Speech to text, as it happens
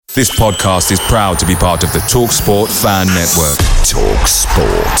This podcast is proud to be part of the TalkSport Fan Network.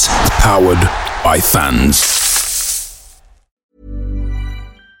 TalkSport. Powered by fans.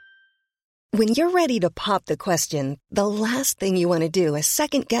 When you're ready to pop the question, the last thing you want to do is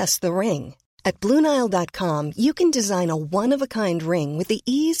second-guess the ring. At BlueNile.com, you can design a one-of-a-kind ring with the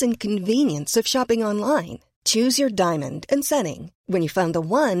ease and convenience of shopping online. Choose your diamond and setting. When you find the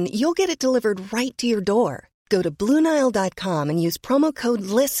one, you'll get it delivered right to your door. Go to BlueNile.com and use promo code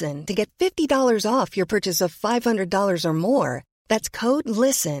LISTEN to get $50 off your purchase of $500 or more. That's code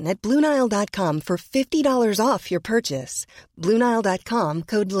LISTEN at BlueNile.com for $50 off your purchase. BlueNile.com,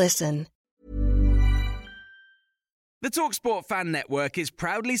 code LISTEN. The TalkSport Fan Network is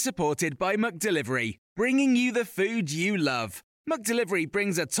proudly supported by McDelivery, bringing you the food you love. McDelivery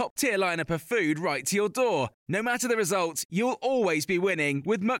brings a top-tier lineup of food right to your door. No matter the result, you'll always be winning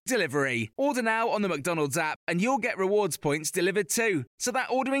with McDelivery. Order now on the McDonald's app and you'll get rewards points delivered too. So that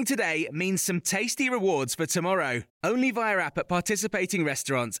ordering today means some tasty rewards for tomorrow. Only via app at participating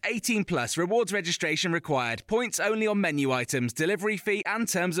restaurants. 18 plus. Rewards registration required. Points only on menu items. Delivery fee and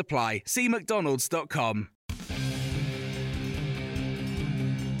terms apply. See mcdonalds.com.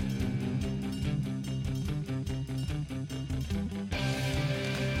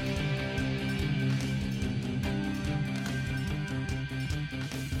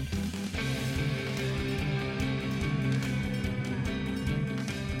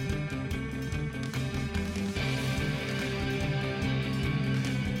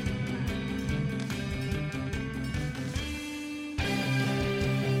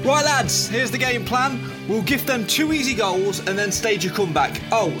 Right lads, here's the game plan. We'll give them 2 easy goals and then stage a comeback.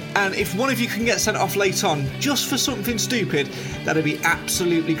 Oh, and if one of you can get sent off late on, just for something stupid, that'd be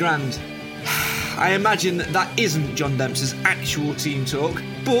absolutely grand. I imagine that isn't John Dempster's actual team talk,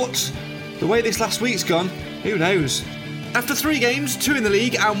 but the way this last week's gone, who knows? After 3 games, 2 in the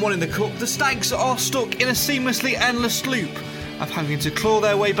league and 1 in the cup, the Stags are stuck in a seamlessly endless loop of having to claw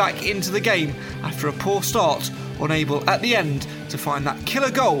their way back into the game after a poor start, unable at the end to find that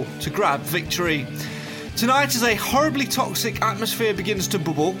killer goal to grab victory. Tonight, as a horribly toxic atmosphere begins to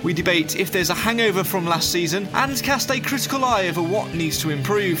bubble, we debate if there's a hangover from last season and cast a critical eye over what needs to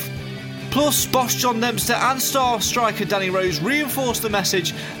improve. Plus, boss John Dempster and star striker Danny Rose reinforce the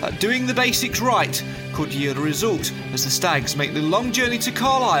message that doing the basics right could yield a result as the Stags make the long journey to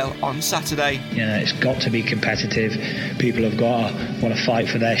Carlisle on Saturday. Yeah, it's got to be competitive. People have got to want to fight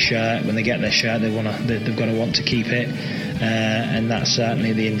for their shirt. When they get their shirt, they've got to want to keep it. And that's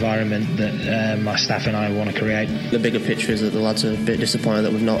certainly the environment that my staff and I want to create. The bigger picture is that the lads are a bit disappointed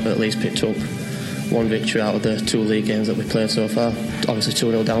that we've not at least picked up 1 victory out of the 2 league games that we've played so far. Obviously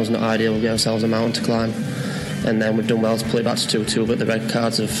 2-0 down is not ideal. We've got ourselves a mountain to climb, and then we've done well to play back to 2-2, but the red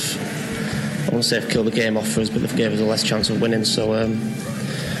cards have, I won't say have killed the game off for us, but they've gave us a less chance of winning. So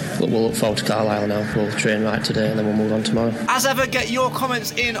we'll look forward to Carlisle now. We'll train right today and then we'll move on tomorrow. As ever, get your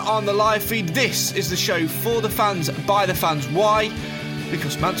comments in on the live feed. This is the show for the fans, by the fans. Why?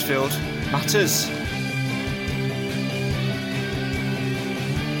 Because Mansfield matters.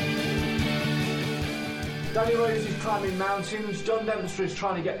 Danny Rose is climbing mountains, John Dempster is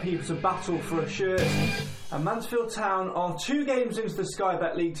trying to get people to battle for a shirt, and Mansfield Town are 2 games into the Sky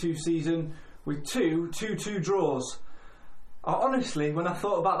Bet League 2 season with 2 2-2 draws. I honestly, when I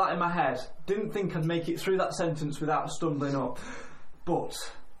thought about that in my head, didn't think I'd make it through that sentence without stumbling up. But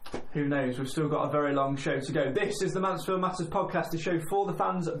who knows, we've still got a very long show to go. This is the Mansfield Matters podcast, the show for the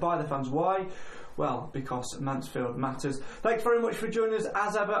fans, by the fans. Why? Well, because Mansfield matters. Thanks very much for joining us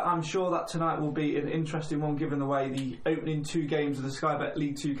as ever. I'm sure that tonight will be an interesting one given the way the opening 2 games of the Sky Bet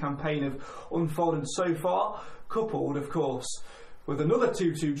League 2 campaign have unfolded so far, coupled, of course, with another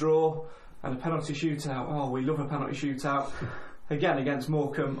 2-2 draw and a penalty shootout. Oh, we love a penalty shootout. Again against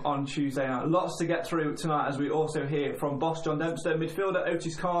Morecambe on Tuesday night. Lots to get through tonight as we also hear from boss John Dempster, midfielder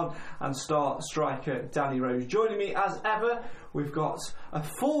Otis Khan and star striker Danny Rose. Joining me as ever, we've got a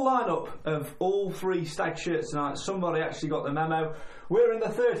full lineup of all 3 Stag shirts tonight. Somebody actually got the memo. We're in the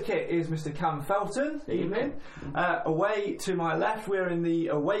third kit is Mr. Cam Felton. Evening. Away to my left, we're in the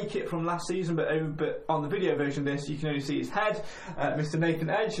away kit from last season, but on the video version of this, you can only see his head. Mr. Nathan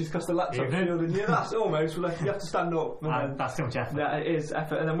Edge, who's cost the laptop fielding you. That's almost, you have to stand up. That's too much effort. Yeah, it is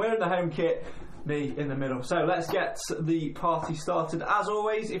effort. And then we're in the home kit, me in the middle. So let's get the party started. As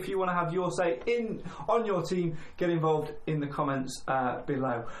always, if you want to have your say on your team, get involved in the comments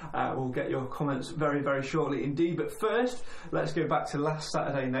below. We'll get your comments very, very shortly indeed. But first, let's go back to last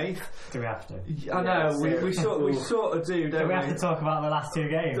Saturday, Nath. Do we have to? I know, we sort of do, don't we? We have to talk about the last 2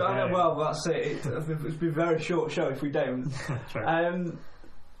 games. I know, well, that's it. It's been a very short show if we don't. True.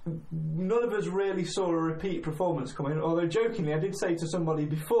 none of us really saw a repeat performance coming, although jokingly I did say to somebody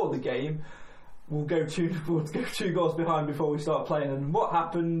before the game, we'll go two goals behind before we start playing, and what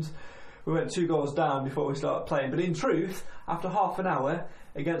happened? We went 2 goals down before we started playing. But in truth, after half an hour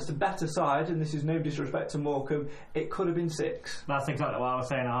against a better side, and this is no disrespect to Morecambe, it could have been 6. That's exactly what I was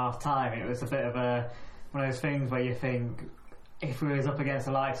saying at half time. It was a bit of one of those things where you think, if we was up against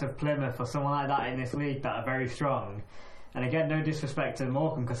the likes of Plymouth or someone like that in this league that are very strong, and again, no disrespect to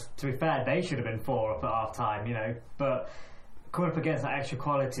Morecambe, because to be fair, they should have been 4 up at half time, but coming up against that extra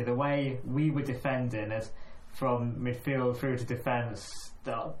quality, the way we were defending as from midfield through to defence,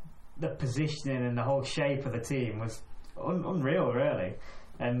 the positioning and the whole shape of the team was unreal, really.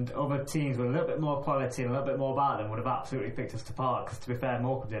 And other teams with a little bit more quality and a little bit more about them would have absolutely picked us apart, because to be fair,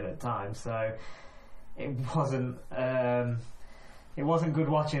 Morecambe did at times. So it wasn't good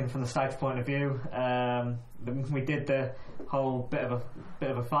watching from the Stags' point of view. We did the whole bit of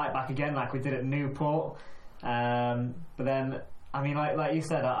a fight back again, like we did at Newport. But then, I mean, like you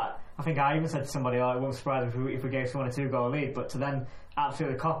said, I think I even said to somebody, it wouldn't surprise me if we gave someone a 2-goal lead, but to then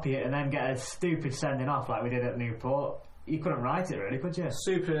absolutely copy it and then get a stupid sending off like we did at Newport, you couldn't write it, really, could you?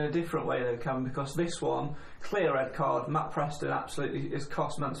 Super in a different way though, Cam, because this one, clear red card, Matt Preston absolutely has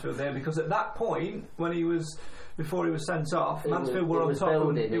cost Mansfield there, because at that point, before he was sent off, Mansfield were on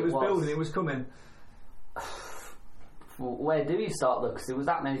top. It was coming. Well, where do you start though? Because there was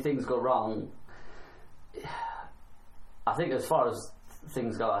that many things go wrong. I think as far as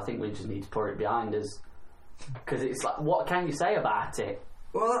things go, I think we just need to put it behind us, because it's like, what can you say about it?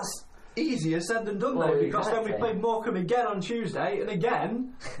 Well, that's easier said than done though, because then we played Morecambe again on Tuesday and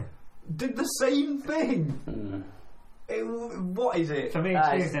again did the same thing. What is it? For me,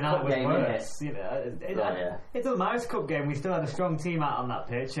 Tuesday night was worse. It doesn't matter, it's a cup game. We still had a strong team out on that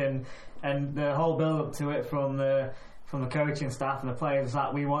pitch, and the whole build up to it from the coaching staff and the players was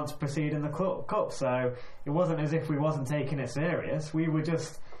that we want to proceed in the cup. So it wasn't as if we wasn't taking it serious. We were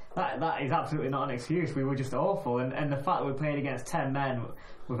just that is absolutely not an excuse. We were just awful, and the fact that we played against 10 men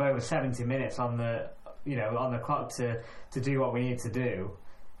with over 70 minutes on the clock to do what we need to do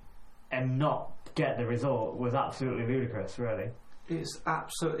and not get the result was absolutely ludicrous, really. It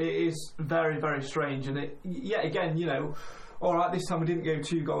is very, very strange, and again, alright, this time we didn't go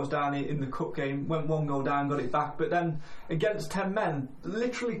 2 goals down in the cup game, went 1 goal down, got it back, but then against 10 men,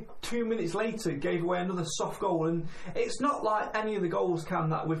 literally 2 minutes later, gave away another soft goal. And it's not like any of the goals, Cam,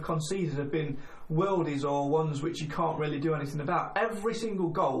 that we've conceded have been worldies or ones which you can't really do anything about. Every single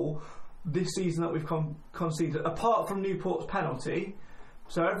goal this season that we've conceded, apart from Newport's penalty,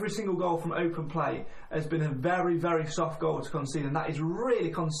 so every single goal from open play has been a very, very soft goal to concede, and that is really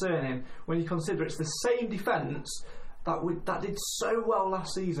concerning when you consider it's the same defence that did so well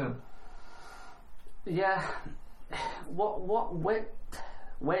last season. Yeah.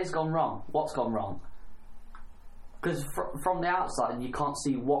 Where's gone wrong? What's gone wrong? Because from the outside you can't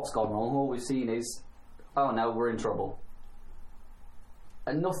see what's gone wrong. All we've seen is, oh no, we're in trouble.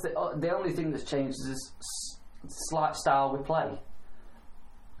 And nothing. The only thing that's changed is this slight style we play.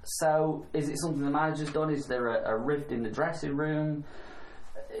 So is it something the manager's done? Is there a rift in the dressing room?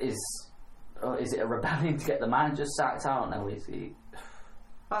 Is it a rebellion to get the manager sacked? I don't know.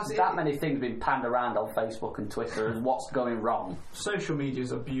 That many things being panned around on Facebook and Twitter and what's going wrong. Social media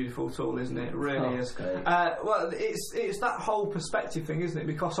is a beautiful tool, isn't it? It really is. Well, it's that whole perspective thing, isn't it?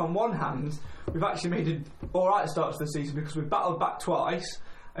 Because on one hand, we've actually made an alright start to the season because we've battled back twice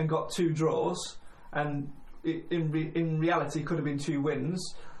and got 2 draws, and in reality could have been 2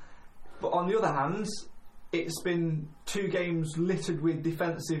 wins. But on the other hand, it's been 2 games littered with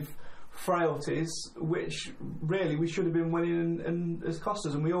defensive frailties, which really we should have been winning and has cost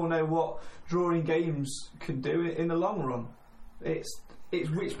us. And we all know what drawing games can do in the long run. It's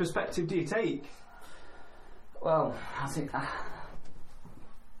which perspective do you take? Well, I think I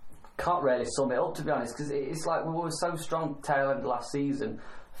can't really sum it up, to be honest, because it's like we were so strong tail end last season.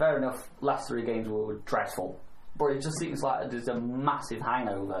 Fair enough, last 3 games were dreadful, but it just seems like there's a massive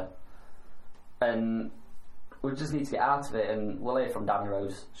hangover, and we just need to get out of it. And we'll hear from Danny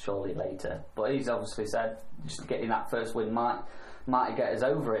Rose surely later, but he's obviously said just getting that first win might get us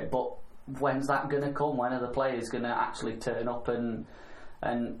over it. But when's that going to come? When are the players going to actually turn up and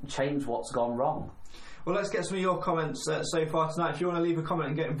change what's gone wrong? Well, let's get some of your comments so far tonight. If you want to leave a comment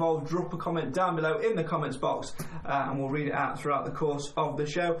and get involved, drop a comment down below in the comments box, and we'll read it out throughout the course of the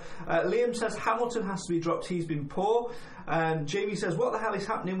show. Liam says Hamilton has to be dropped, he's been poor. Jamie says, what the hell is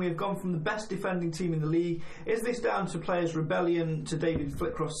happening? We have gone from the best defending team in the league. Is this down to players' rebellion to David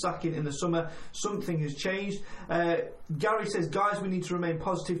Flitcroft's sacking in the summer? Something has changed. Gary says, guys, we need to remain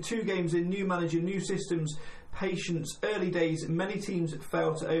positive. 2 games in, new manager, new systems, patience. Early days, many teams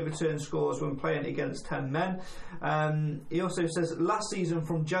fail to overturn scores when playing against 10 men. He also says, last season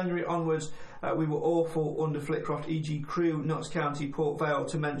from January onwards, we were awful under Flitcroft, e.g. Crewe, Notts County, Port Vale,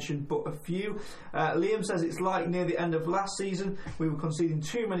 to mention but a few. Liam says it's like near the end of last season, we were conceding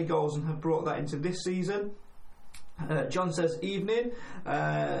too many goals and have brought that into this season. John says, evening.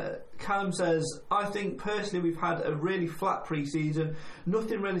 Callum says, I think personally we've had a really flat pre-season,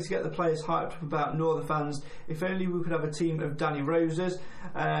 nothing really to get the players hyped up about nor the fans. If only we could have a team of Danny Roses.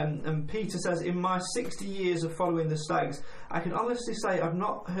 And Peter says, in my 60 years of following the Stags, I can honestly say I've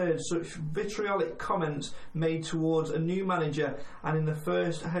not heard such vitriolic comments made towards a new manager and in the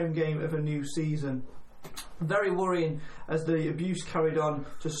first home game of a new season. Very worrying as the abuse carried on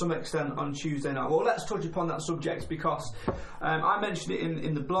to some extent on Tuesday night. Well, let's touch upon that subject because I mentioned it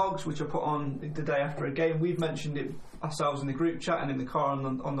in the blogs which I put on the day after a game. We've mentioned it ourselves in the group chat and in the car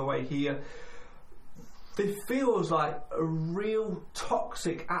on the way here. There feels like a real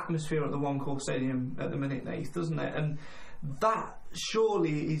toxic atmosphere at the One Call Stadium at the minute, Nath, doesn't it? And that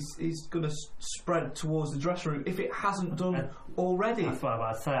surely is going to spread towards the dressing room if it hasn't done already. That's what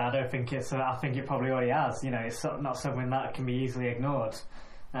I'd say. I don't think it's. I think it probably already has. You know, it's not something that can be easily ignored.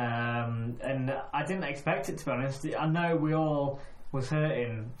 And I didn't expect it, to be honest. I know we all was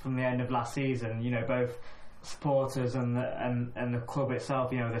hurting from the end of last season. You know, both supporters and the club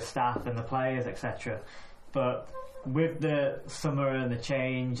itself. You know, the staff and the players, etc. But with the summer and the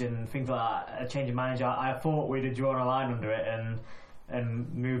change and things like that, a change of manager, I thought we'd have drawn a line under it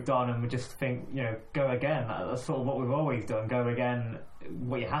and moved on, and we just think, you know, go again. That's sort of what we've always done, go again,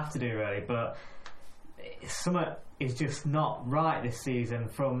 what you have to do really. But summer is just not right this season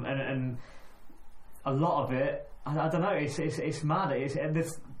and a lot of it, I don't know, it's mad.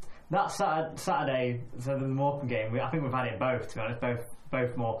 That Saturday, so the Morecambe game, I think we've had it both, to be honest,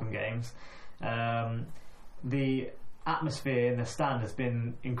 both Morecambe games. The atmosphere in the stand has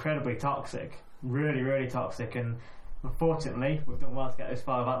been incredibly toxic, really, really toxic, and unfortunately we've done well to get this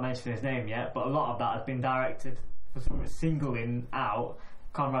far without mentioning his name yet, but a lot of that has been directed for singling out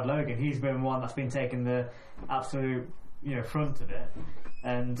Conrad Logan. He's been one that's been taking the absolute, you know, front of it,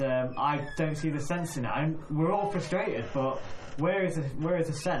 and I don't see the sense in it. We're all frustrated, but where is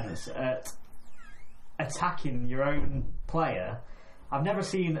the sense at attacking your own player? I've never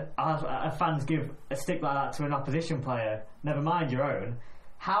seen fans give a stick like that to an opposition player, never mind your own.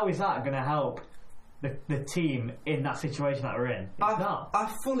 How is that going to help the team in that situation that we're in? It's not.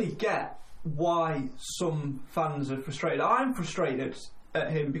 I fully get why some fans are frustrated. I'm frustrated at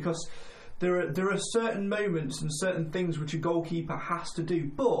him because there are certain moments and certain things which a goalkeeper has to do,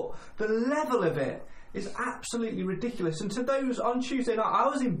 but the level of it is absolutely ridiculous. And to those on Tuesday night, I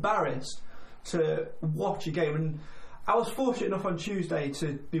was embarrassed to watch a game, and I was fortunate enough on Tuesday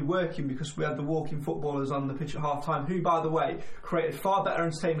to be working because we had the walking footballers on the pitch at half time, who, by the way, created far better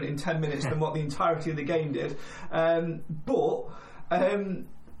entertainment in 10 minutes than what the entirety of the game did. But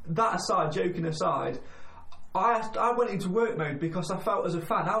that aside, joking aside, I went into work mode because I felt, as a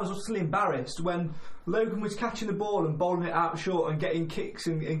fan, I was utterly embarrassed when Logan was catching the ball and bowling it out short and getting kicks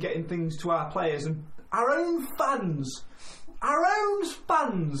and getting things to our players, and our own fans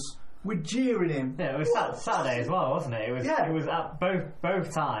were jeering him. Yeah, it was Saturday as well, wasn't it? It was at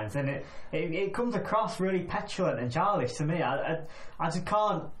both times, and it comes across really petulant and childish to me. I just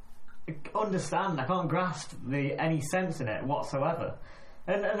can't understand. I can't grasp any sense in it whatsoever.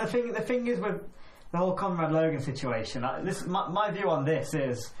 And the thing is with the whole Conrad Logan situation. My view on this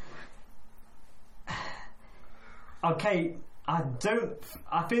is, okay, I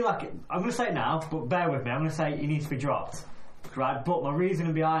feel like I'm going to say it now, but bear with me. I'm going to say he needs to be dropped. Right, but my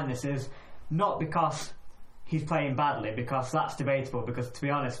reasoning behind this is not because he's playing badly, because that's debatable. Because, to be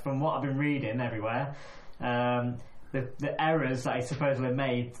honest, from what I've been reading everywhere, the errors that he supposedly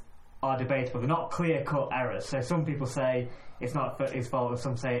made are debatable. They're not clear-cut errors. So some people say it's not his fault, and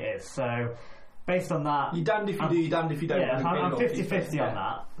some say it is. So based on that, you're damned if you do, you're damned if you don't. Yeah, I'm 50-50 on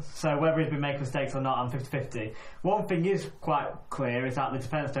that. So whether he's been making mistakes or not, I'm 50-50. One thing is quite clear is that the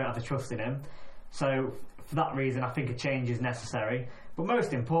defence don't have the trust in him. So for that reason, I think a change is necessary. But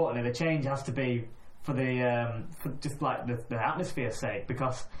most importantly, the change has to be for just like the atmosphere's sake.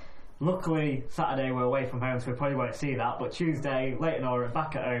 Because luckily Saturday we're away from home, so we probably won't see that. But Tuesday, Leighton Orient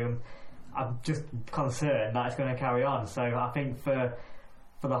back at home, I'm just concerned that it's going to carry on. So I think for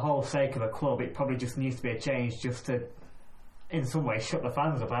the whole sake of the club, it probably just needs to be a change, just to, in some way, shut the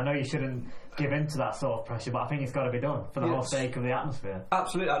fans up. I know you shouldn't give in to that sort of pressure, but I think it's got to be done for the whole sake of the atmosphere.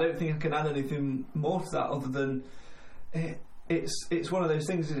 Absolutely. I don't think I can add anything more to that other than it's one of those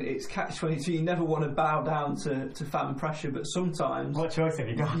things, isn't it? It's catch-22. You never want to bow down to fan pressure, but sometimes what choice have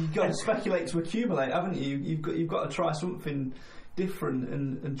you got? You've got to speculate to accumulate, haven't you? You've got to try something different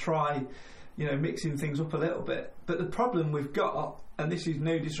and try, mixing things up a little bit. But the problem we've got, and this is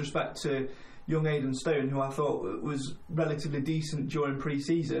no disrespect to young Aidan Stone, who I thought was relatively decent during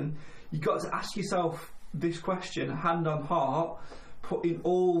pre-season, you've got to ask yourself this question, hand on heart, putting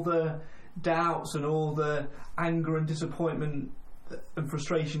all the doubts and all the anger and disappointment and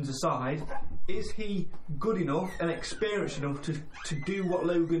frustrations aside, is he good enough and experienced enough to do what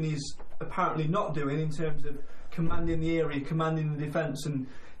Logan is apparently not doing in terms of commanding the area, commanding the defence and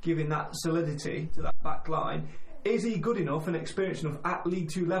giving that solidity to that back line? Is he good enough and experienced enough at League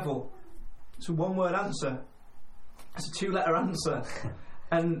 2 level? It's a one-word answer. It's a two-letter answer.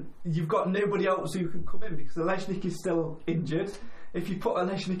 And you've got nobody else who can come in because Olejnik is still injured. If you put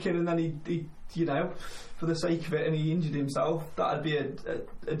Olejnik in and then he for the sake of it, and he injured himself, that'd be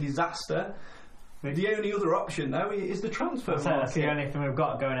a disaster. The only other option, though, is the transfer market. That's the only thing we've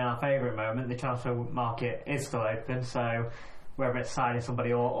got going in our favour at the moment. The transfer market is still open, so whether it's signing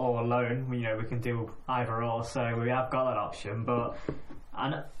somebody or a loan, we can do either or. So we have got that option, but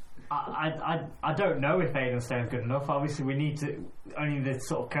I don't know if Aidan Stone's good enough. Obviously, we need to. Only the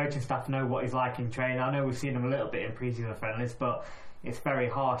sort of coaching staff know what he's like in training. I know we've seen him a little bit in pre-season friendlies, but it's very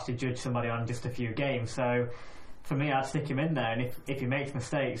harsh to judge somebody on just a few games. So for me, I'd stick him in there, and if he makes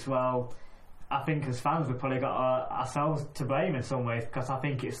mistakes, well, I think as fans we've probably got ourselves to blame in some ways, because I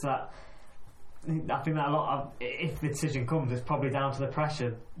think that a lot of, if the decision comes, it's probably down to the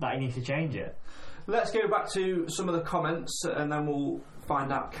pressure that he needs to change it. Let's go back to some of the comments and then we'll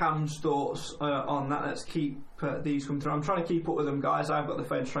find out Cam's thoughts on that. Let's keep these coming through. I'm trying to keep up with them, guys. I've got the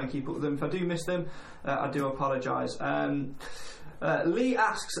phone to try and keep up with them. If I do miss them, I do apologise. Lee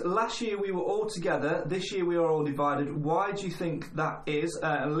asks, last year we were all together, this year we are all divided. Why do you think that is?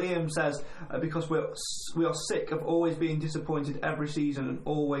 Liam says, because we are sick of always being disappointed every season and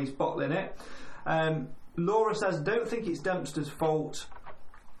always bottling it. Laura says, don't think it's Dempster's fault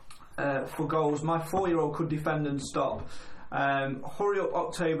for goals. My 4-year-old could defend and stop. Hurry up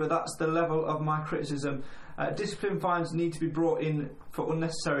October, that's the level of my criticism. Discipline fines need to be brought in for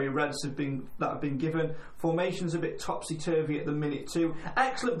unnecessary reds that have been given. Formation's a bit topsy-turvy at the minute too.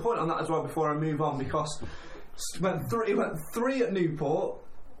 Excellent point on that as well before I move on, because it went 3 at Newport,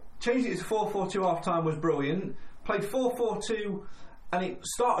 changed it to 4-4-2 half time was brilliant, played 4-4-2 and it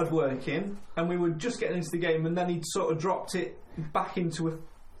started working and we were just getting into the game, and then he'd sort of dropped it back into a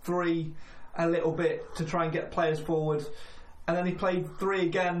 3 a little bit to try and get players forward, and then he played 3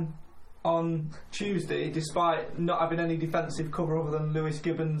 again on Tuesday despite not having any defensive cover other than Lewis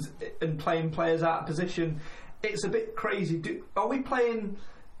Gibbons and playing players out of position. It's a bit crazy. Are we playing,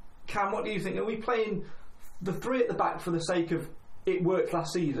 Cam, what do you think? Are we playing the 3 at the back for the sake of it worked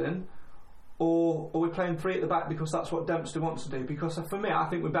last season, or are we playing 3 at the back because that's what Dempster wants to do? Because for me, I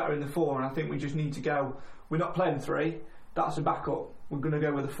think we're better in the 4, and I think we just need to go, we're not playing 3, that's a backup, we're going to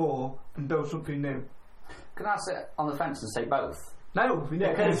go with a 4 and build something new. Can I sit on the fence and say both? No,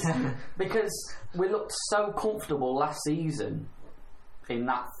 because we looked so comfortable last season in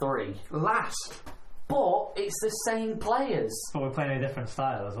that 3. But it's the same players. But we're playing a different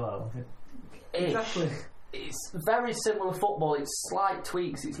style as well. Exactly. It's very similar football. It's slight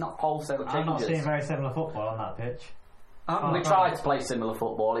tweaks. It's not wholesale changes. I'm not seeing very similar football on that pitch. We tried to play similar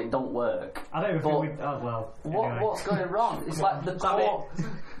football. It don't work. I don't think we. Oh well. Anyway. What's going wrong? It's like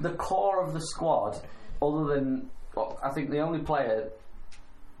the core of the squad. Other than, I think the only player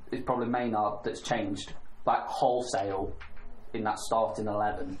is probably Maynard that's changed, like wholesale, in that starting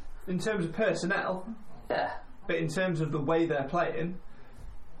 11. In terms of personnel, yeah. But in terms of the way they're playing,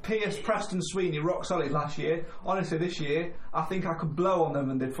 Pearce, Preston, Sweeney, rock solid last year. Honestly, this year, I think I could blow on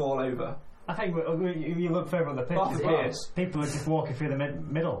them and they'd fall over. I think if you look further on the pitch as well, people are just walking through the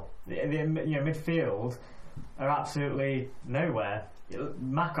middle. Midfield are absolutely nowhere.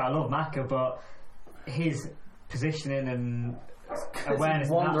 Maka, I love Maka, but his positioning and awareness,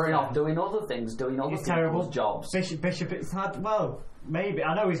 he's wandering off, doing other things, doing other people's jobs. Bishop, it's hard. Well, maybe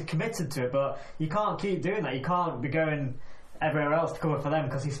I know he's committed to it, but you can't keep doing that. You can't be going everywhere else to cover for them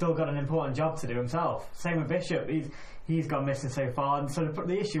because he's still got an important job to do himself. Same with Bishop. He's gone missing so far, and so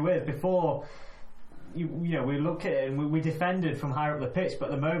the issue is before. We look at it and we defended from higher up the pitch,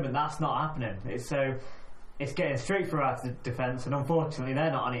 but at the moment that's not happening. It's getting straight through our defence, and unfortunately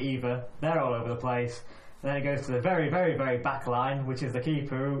they're not on it either. They're all over the place. And then it goes to the very, very, very back line, which is the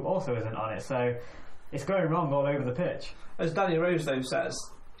keeper, who also isn't on it. So it's going wrong all over the pitch. As Danny Rose though says,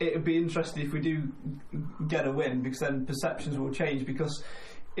 it would be interesting if we do get a win, because then perceptions will change. Because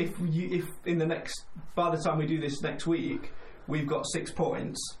if by the time we do this next week, we've got 6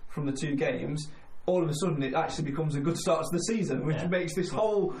 points from the 2 games, all of a sudden it actually becomes a good start to the season, which makes this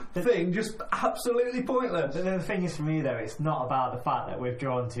whole thing just absolutely pointless. The thing is, for me though, it's not about the fact that we've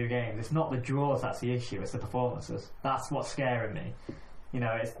drawn 2 games. It's not the draws that's the issue, it's the performances. That's what's scaring me. You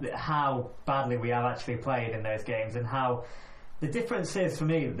know, it's how badly we have actually played in those games, and how the difference is for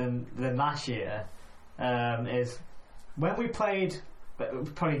me than last year is when we played,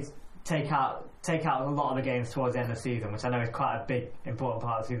 probably take out a lot of the games towards the end of the season, which I know is quite a big important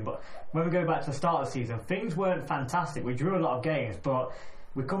part of the season, but when we go back to the start of the season, things weren't fantastic. We drew a lot of games, but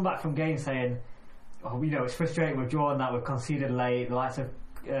we come back from games saying, oh, you know, it's frustrating, we've drawn that, we've conceded late, the likes of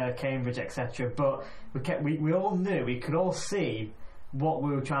Cambridge, etc. But we all knew, we could all see what we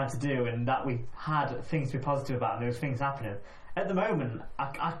were trying to do, and that we had things to be positive about, and there was things happening. At the moment,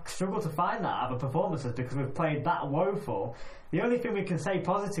 I struggle to find that out of performances because we've played that woeful. The only thing we can say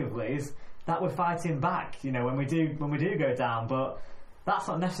positively is that we're fighting back, you know, when we do go down, but that's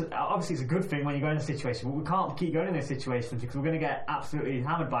not necessarily. Obviously it's a good thing when you go in a situation, but we can't keep going in those situations because we're going to get absolutely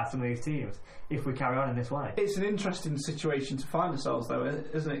hammered by some of these teams if we carry on in this way. It's an interesting situation to find ourselves though,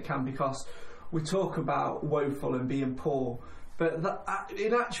 isn't it, Cam, because we talk about woeful and being poor, but that,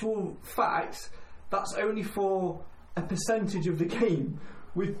 in actual fact, that's only for a percentage of the game.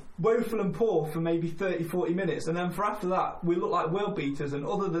 We're woeful and poor for maybe 30-40 minutes, and then for after that we look like world beaters, and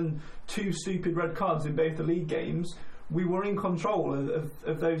other than 2 stupid red cards in both the league games, we were in control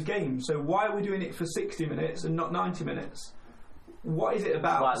of those games. So why are we doing it for 60 minutes and not 90 minutes? What is it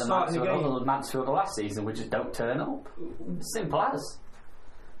about like starting the game? Like the Mansfield of last season, we just don't turn up. Simple as.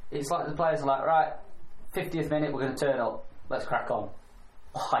 It's like the players are like, right, 50th minute we're going to turn up, let's crack on.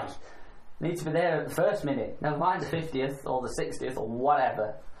 Why? Need to be there at the first minute, never mind the 50th or the 60th or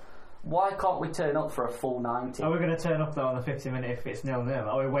whatever. Why can't we turn up for a full 90? Are we going to turn up though on the 50th minute if it's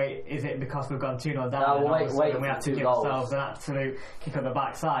 0-0? Or we wait? Is it because we've gone 2-0 down and we have to give ourselves an absolute kick on the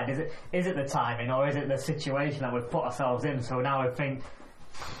backside? Is it the timing, or is it the situation that we've put ourselves in? So now we think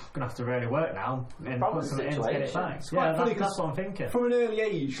we're going to have to really work now and put something in to get it back. Yeah, that's what I'm thinking. From an early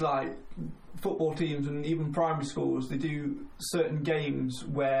age, like football teams and even primary schools, they do certain games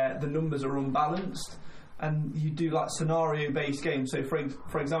where the numbers are unbalanced, and you do like scenario-based games. So,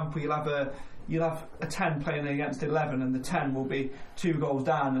 for example, you'll have a 10 playing against 11, and the 10 will be 2 goals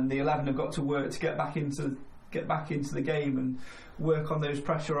down, and the 11 have got to work to get back into the game and work on those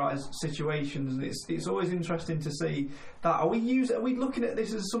pressurised situations. And it's always interesting to see that. Are we looking at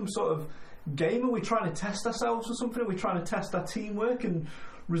this as some sort of game? Are we trying to test ourselves or something? Are we trying to test our teamwork and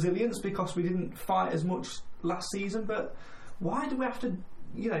resilience because we didn't fight as much last season? But why do we have to,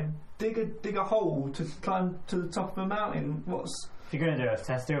 dig a hole to climb to the top of a mountain? If you're going to do a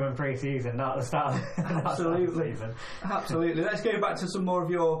test, do them in pre-season, not at the start of the season. Absolutely. Let's go back to some more of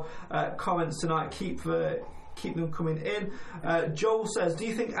your comments tonight. Keep them coming in. Joel says, do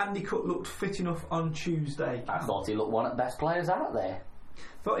you think Andy Cook looked fit enough on Tuesday? I thought he looked one of the best players out there.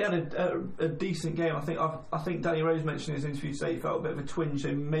 Thought he had a decent game. I think Danny Rose mentioned in his interview, say he felt a bit of a twinge,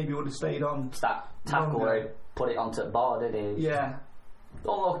 so maybe would have stayed on. It's that tackle where he put it onto the bar, didn't he? Yeah.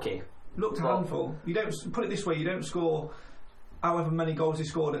 Unlucky. Looked a handful. You don't put it this way. You don't score however many goals he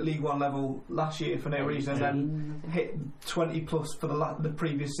scored at League One level last year for no reason, and then hit 20 plus for the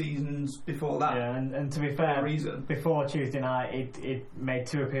previous seasons before that. Yeah, and to be fair, before Tuesday night, he'd made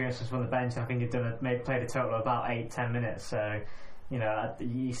 2 appearances from the bench. I think he'd played a total of about 8-10 minutes. So, we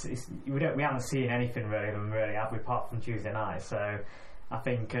haven't seen anything really, have we, apart from Tuesday night? So, I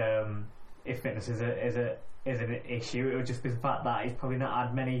think if fitness is an issue, it would just be the fact that he's probably not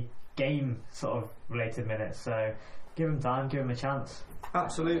had many game sort of related minutes. So, give him time, give him a chance.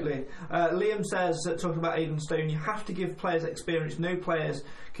 Absolutely. Liam says, talking about Aidan Stone, you have to give players experience. No players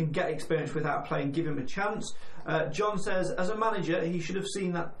can get experience without playing. Give him a chance. John says, as a manager, he should have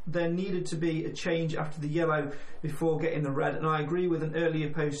seen that there needed to be a change after the yellow before getting the red. And I agree with an earlier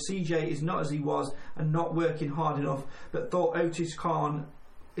post. CJ is not as he was and not working hard enough, but thought Otis Khan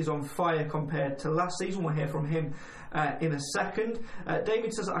is on fire compared to last season. We'll hear from him in a second.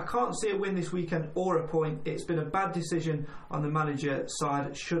 David says, I can't see a win this weekend or a point. It's been a bad decision on the manager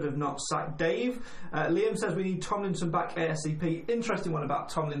side. Should have not sacked Dave. Liam says we need Tomlinson back ASAP. Interesting one about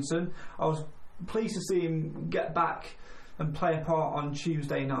Tomlinson. I was pleased to see him get back and play a part on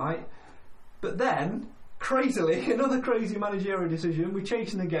Tuesday night. But then, crazily, another crazy managerial decision. We're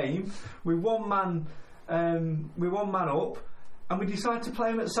chasing the game. We're one man up, and we decided to play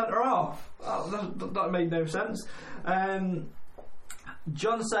him at centre half. That made no sense.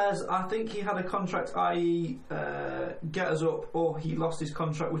 John says, I think he had a contract, i.e. get us up, or he lost his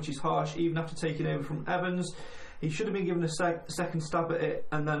contract, which is harsh, even after taking over from Evans. He should have been given a second stab at it,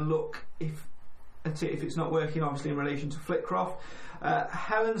 and then look if at it if it's not working, obviously in relation to Flitcroft.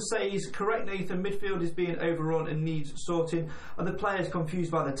 Helen says, correct Nathan, midfield is being overrun and needs sorting. Are the players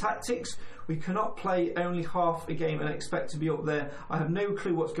confused by the tactics? We cannot play only half a game and expect to be up there. I have no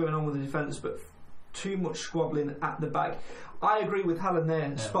clue what's going on with the defence, but too much squabbling at the back. I agree with Helen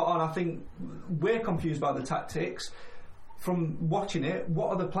there, spot on. I think we're confused by the tactics. From watching it, what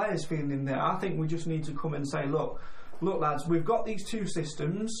are the players feeling in there? I think we just need to come and say, look lads, we've got these two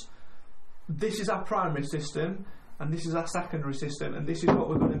systems. This is our primary system and this is our secondary system, and this is what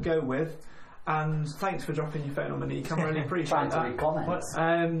we're going to go with. And thanks for dropping your phone on my knee. I really appreciate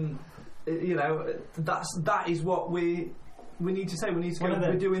that. You know, that is what we need to say. We need to go.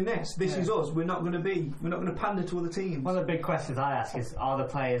 We're doing this. This is us. We're not going to pander to other teams. One of the big questions I ask is: are the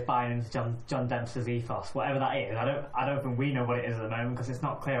players buying into John Dempster's ethos, whatever that is? I don't think we know what it is at the moment because it's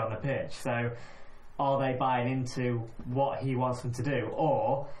not clear on the pitch. So, are they buying into what he wants them to do,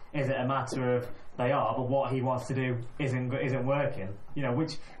 or is it a matter of they are, but what he wants to do isn't working? You know,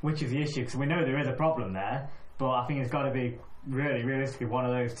 which is the issue? Because we know there is a problem there, but I think it's got to be really realistically one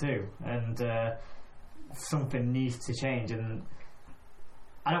of those two, and something needs to change. And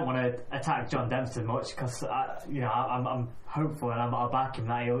I don't want to attack John Dempster much because I'm hopeful and I'll back him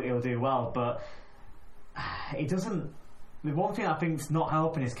that he'll do well, but it doesn't. The one thing I think's not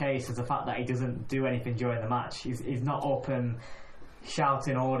helping his case is the fact that he doesn't do anything during the match. He's not up and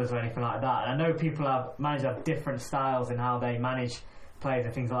shouting orders or anything like that. And I know managers have different styles in how they manage players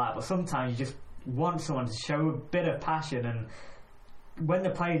and things like that, but sometimes you just want someone to show a bit of passion, and when the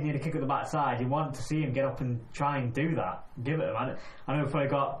players need a kick at the backside, you want to see him get up and try and do that. Give it to him. I know we've probably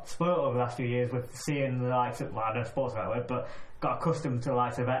got spoiled over the last few years with seeing the likes of, well, I don't know sports that word, but got accustomed to the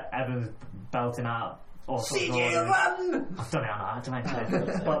likes of Evans belting out CJ run! I've done it on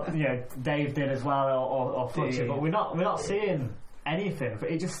that, but you know, Dave did as well, or Fletcher, but we're not seeing anything.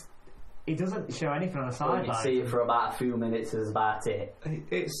 But it doesn't show anything on the sideline. You see it for about a few minutes, is about it.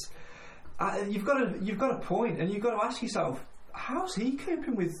 It's you've got a point, and you've got to ask yourself, how's he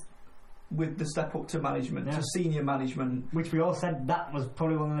coping with the step up to management, to senior management? Which we all said that was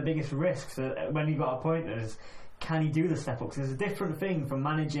probably one of the biggest risks when he got appointed. Is can he do the step up? Because there's a different thing from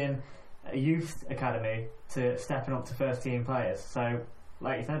managing a youth academy to stepping up to first team players. So,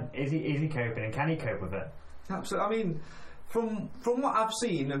 like you said, is he coping, and can he cope with it? Absolutely. I mean, from what I've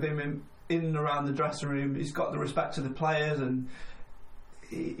seen of him in and around the dressing room, he's got the respect of the players, and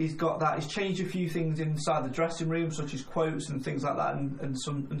he's got that. He's changed a few things inside the dressing room, such as quotes and things like that, and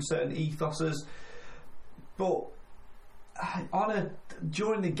certain ethoses. But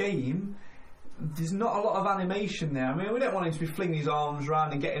during the game, there's not a lot of animation there. I mean, we don't want him to be flinging his arms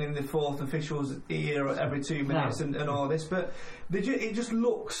around and getting in the fourth official's ear every 2 minutes and all this, but it just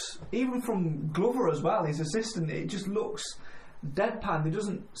looks, even from Glover as well, his assistant, it just looks deadpan. There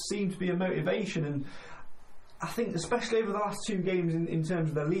doesn't seem to be a motivation, and I think especially over the last two games in terms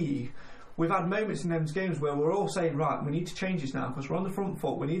of the league, we've had moments in those games where we're all saying, right, we need to change this now because we're on the front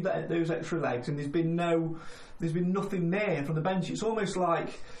foot, we need those extra legs, and there's been nothing there from the bench. It's almost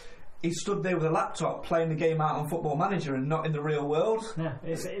like he stood there with a laptop playing the game out on Football Manager and not in the real world. Yeah,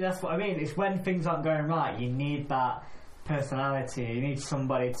 that's what I mean. It's when things aren't going right, you need that personality. You need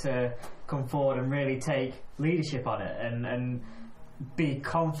somebody to come forward and really take leadership on it and be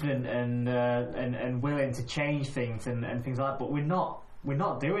confident and willing to change things and things like that. But we're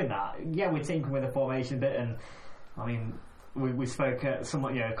not doing that. Yeah, we're tinkering with the formation a bit, and I mean, we spoke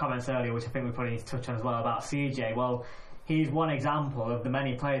somewhat, comments earlier, which I think we probably need to touch on as well, about CJ. Well, he's one example of the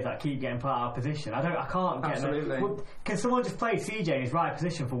many players that keep getting put out of position. I can't get Absolutely. Can someone just play CJ in his right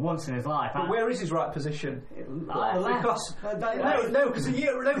position for once in his life? But where is his right position? Left. Because a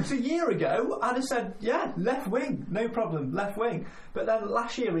year ago I'd have said, yeah, left wing, no problem, left wing. But then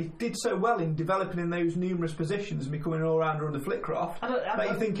last year he did so well in developing in those numerous positions and becoming an all-rounder under Flitcroft. But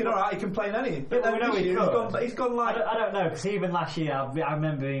you're thinking, all right, he can play in any. But then this year he's gone like. I don't know, because even last year I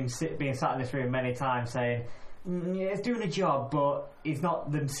remember him being sat in this room many times saying, yeah, he's doing a job, but he's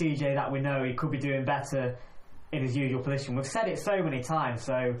not the CJ that we know. He could be doing better in his usual position. We've said it so many times,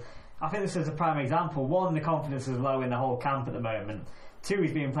 so I think this is a prime example. One, the confidence is low in the whole camp at the moment. Two,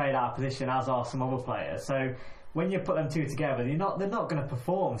 he's being played out of position, as are some other players. So when you put them two together, they're not going to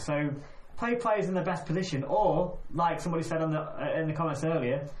perform. So play players in their best position, or like somebody said in the comments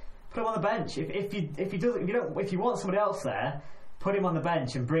earlier, put him on the bench. If you want somebody else there, put him on the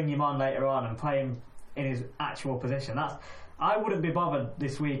bench and bring him on later on and play him in his actual position. I wouldn't be bothered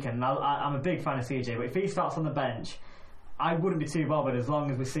this weekend. I'm a big fan of CJ, but if he starts on the bench, I wouldn't be too bothered as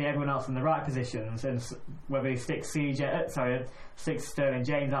long as we see everyone else in the right positions, and whether he sticks Sterling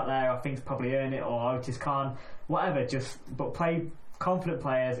James out there, I think he's probably earned it, or Otis Khan, whatever. But play confident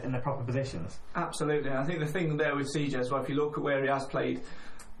players in their proper positions. Absolutely. And I think the thing there with CJ as well, if you look at where he has played,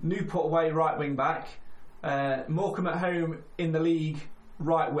 Newport away right wing back, Morecambe at home in the league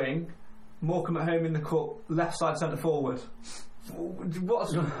right wing, Morecambe at home in the cup left side centre forward.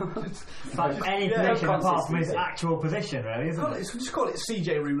 What's like any position apart from his actual position, really, isn't it? Just call it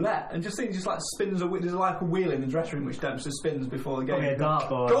CJ roulette, and just think, just like spins there's like a wheel in the dressing room which Dempster spins before the game. Probably a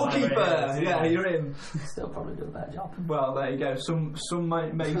dartboard. Goalkeeper, yeah, you're in. Still probably do a better job. Well, there you go. Some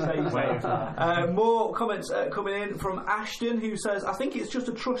may say so. More comments coming in from Ashton, who says, I think it's just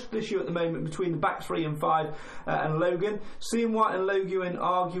a trust issue at the moment between the back 3 and 5 and Logan. Seeing White and Logan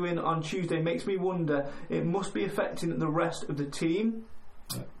arguing on Tuesday makes me wonder it must be affecting the rest of the team.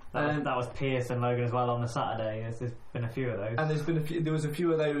 That was Pearce and Logan as well on the Saturday. There's been a few of those. And there was a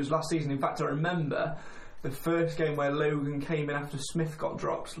few of those last season. In fact, I remember the first game where Logan came in after Smith got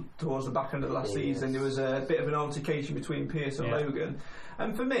dropped towards the back end of the last season. There was a bit of an altercation between Pearce and Logan.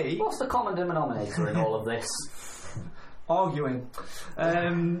 And for me... What's the common denominator in all of this? Arguing.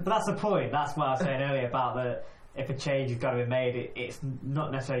 But that's the point. That's what I was saying earlier about if a change has got to be made, it's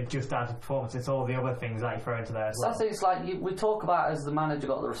not necessarily just down to performance, it's all the other things that you throw into there as well. So I think it's like we talk about as the manager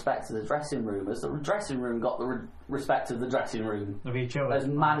got the respect of the dressing room, as the dressing room got the respect of the dressing room. Of each other. As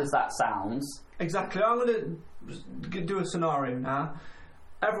mad as that sounds. Exactly. I'm going to do a scenario now.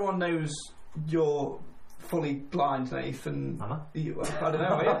 Everyone knows you're fully blind, Nathan. Am I? I don't know,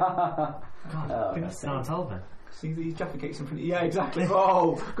 are you? God, no one told me. See these Jaffa cakes in front of you. Yeah, exactly.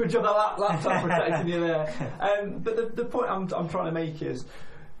 Oh, good job that laptop protecting you there. But the point I'm trying to make is,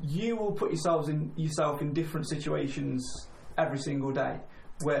 you will put yourself in different situations every single day.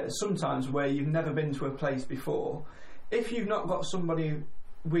 Where sometimes where you've never been to a place before, if you've not got somebody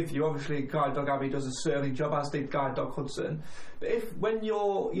with you, obviously Guide Dog Abbey does a sterling job, as did Guide Dog Hudson. But when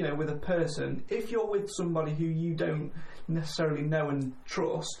you're with a person, if you're with somebody who you don't necessarily know and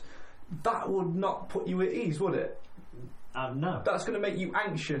trust, that would not put you at ease, would it? No. That's going to make you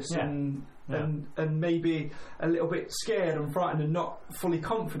anxious and maybe a little bit scared and frightened and not fully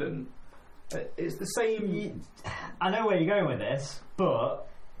confident. It's the same. I know where you're going with this, but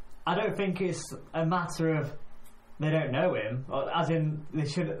I don't think it's a matter of they don't know him, or as in they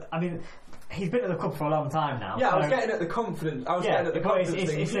should. I mean, he's been at the club for a long time now. Yeah, I was getting at the confidence. Getting at the confidence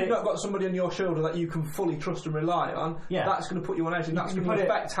thing. If you've not got somebody on your shoulder that you can fully trust and rely on, that's going to put you on edge, and that's going to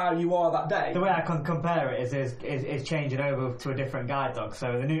affect how you are that day. The way I can compare it is changing over to a different guide dog. So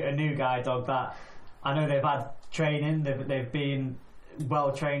a new guide dog that I know they've had training, they've been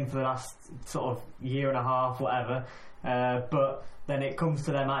well trained for the last sort of year and a half, whatever. But then it comes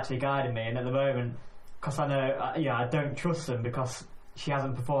to them actually guiding me, and at the moment, because I know, I don't trust them because she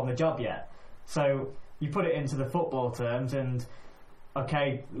hasn't performed the job yet. So you put it into the football terms, and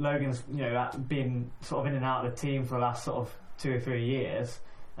okay, Logan's been sort of in and out of the team for the last sort of 2 or 3 years,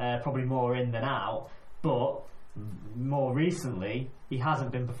 probably more in than out. But more recently, he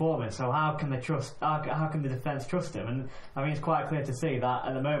hasn't been performing. So how can they trust? How can the defence trust him? And I mean, it's quite clear to see that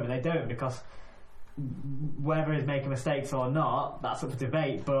at the moment they don't, because whether he's making mistakes or not, that's up for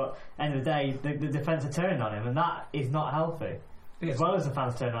debate. But at the end of the day, the defence are turning on him, and that is not healthy. As well as the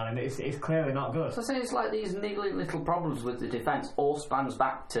fans turn on him, it's clearly not good. So I say it's like these niggling little problems with the defence all spans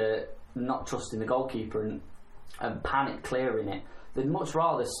back to not trusting the goalkeeper and panic clearing it. They'd much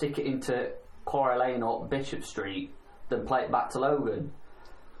rather stick it into Quarry Lane or Bishop Street than play it back to Logan.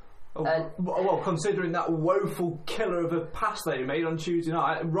 Well, considering that woeful killer of a pass they made on Tuesday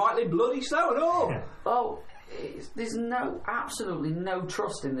night, rightly bloody so and all. Well, there's absolutely no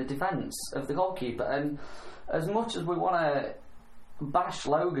trust in the defence of the goalkeeper, and as much as we want to bash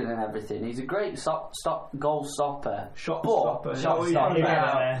Logan and everything, he's a great goal stopper. Shot stopper.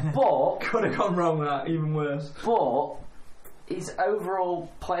 But could have gone wrong with that, even worse. But his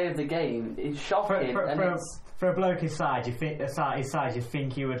overall play of the game is shocking. For a bloke his size, you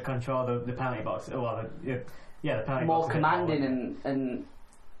think he would control the penalty box. Well, the penalty box. More commanding and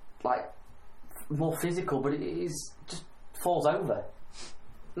like more physical, but it is just falls over.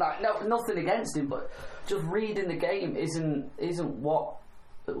 Like, no, nothing against him, but just reading the game isn't what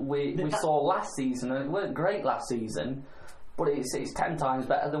we saw last season. And it weren't great last season, but it's 10 times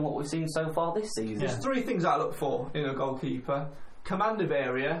better than what we've seen so far this season. There's 3 things I look for in a goalkeeper: command of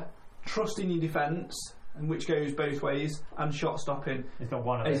area, trust in your defence, and which goes both ways, and shot stopping. He's got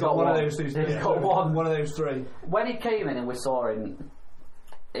one of those. He's got one of those. He's got one of those 3. When he came in and we saw him,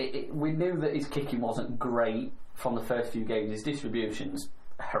 we knew that his kicking wasn't great from the first few games. His distribution's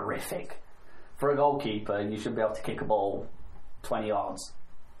horrific. For a goalkeeper, you should be able to kick a ball 20 yards.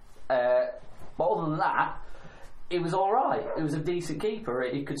 But other than that, it was alright. It was a decent keeper.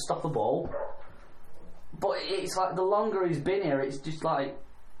 He could stop the ball. But it's like the longer he's been here, it's just like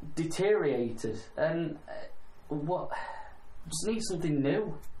deteriorated, and just need something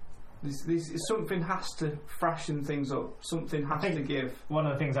new. Something has to freshen things up. Something has to give. One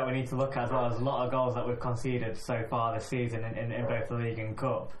of the things that we need to look at as well is a lot of goals that we've conceded so far this season in both the league and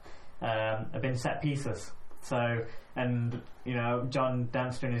cup have been set pieces. So, and you know, John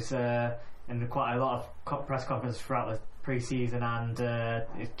Dempster is in quite a lot of press conferences throughout the pre-season and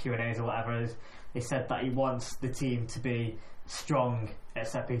his Q&As or whatever, he said that he wants the team to be strong at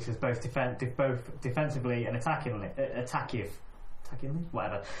set pieces, both defensively and attacking,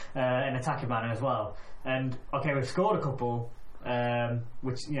 whatever, an attacking manner as well. And okay, we've scored a couple,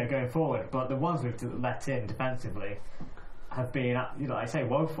 which, you know, going forward, but the ones we've let in defensively have been, you know, I say,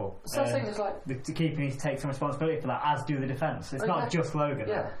 woeful. So I think it's like the keeper needs to take some responsibility for that, as do the defence. It's not just Logan.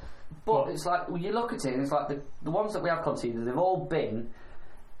 Yeah, but it's like, when you look at it, it's like the ones that we have conceded, they've all been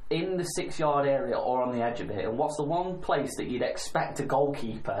in the 6-yard area or on the edge of it. And what's the one place that you'd expect a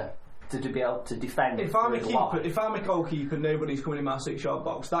goalkeeper to be able to defend? If I'm a goalkeeper, nobody's coming in my 6-yard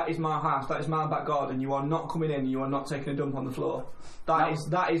box. That is my house. That is my back garden. You are not coming in. You are not taking a dump on the floor. That's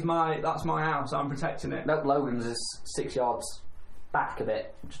my house. I'm protecting it. Nope, Logan's is 6 yards back of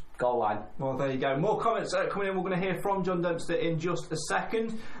it, goal line. Well, there you go. More comments coming in. We're going to hear from John Dempster in just a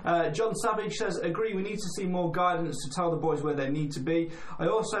second. John Savage says, agree, we need to see more guidance to tell the boys where they need to be. I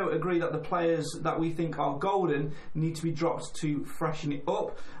also agree that the players that we think are golden need to be dropped to freshen it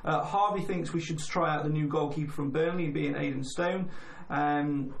up. Harvey thinks we should try out the new goalkeeper from Burnley, being Aidan Stone.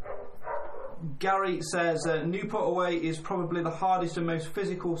 Gary says Newport away is probably the hardest and most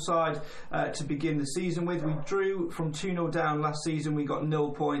physical side to begin the season with. We drew from 2-0 down last season. We got 0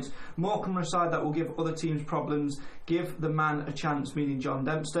 points. Morecambe are a side that will give other teams problems. Give the man a chance, meaning John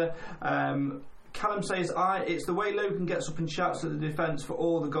Dempster. Callum says, it's the way Logan gets up and shouts at the defence for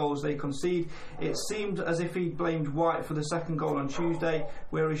all the goals they concede. It seemed as if he blamed White for the second goal on Tuesday,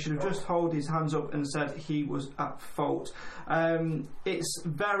 where he should have just held his hands up and said he was at fault. It's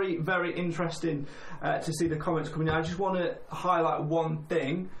very, very interesting to see the comments coming in. I just want to highlight one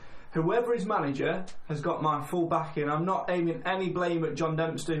thing. Whoever is manager has got my full backing. I'm not aiming any blame at John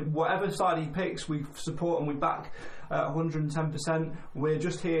Dempster. Whatever side he picks, we support and we back 110%. We're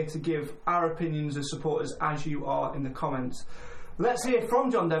just here to give our opinions as supporters, as you are in the comments. Let's hear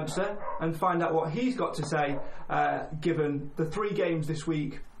from John Dempster and find out what he's got to say, given the 3 games this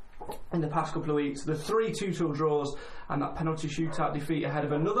week in the past couple of weeks, the 3 2-2 draws and that penalty shootout defeat ahead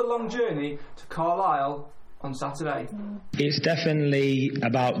of another long journey to Carlisle on Saturday. It's definitely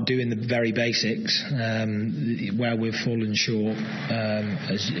about doing the very basics. Where we've fallen short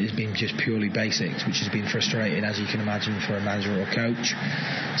has been just purely basics, which has been frustrating, as you can imagine, for a manager or coach.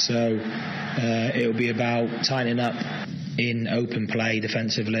 So it'll be about tightening up in open play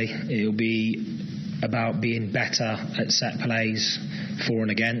defensively. It'll be about being better at set plays for and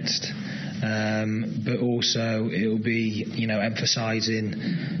against. But also it'll be, you know, emphasising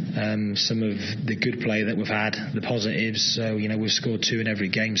some of the good play that we've had, the positives. So, you know, we've scored 2 in every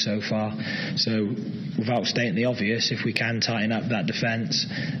game so far. So without stating the obvious, if we can tighten up that defence,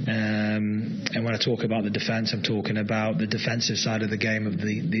 and when I talk about the defence, I'm talking about the defensive side of the game of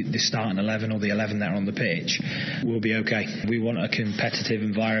the starting 11 or the 11 that are on the pitch, we'll be okay. We want a competitive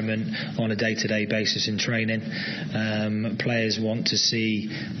environment on a day-to-day basis in training. Players want to see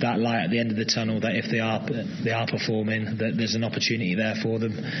that light at the end of the tunnel, that if they are performing, that there's an opportunity there for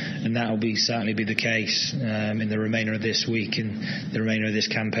them, and that will certainly be the case in the remainder of this week and the remainder of this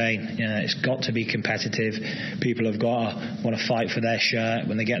campaign. It's got to be competitive. People have got to want to fight for their shirt.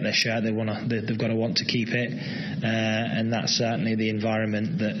 When they get their shirt, they've got to want to keep it, and that's certainly the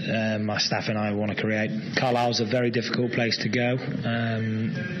environment that my staff and I want to create. Carlisle's a very difficult place to go.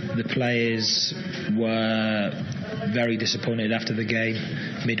 The players were very disappointed after the game,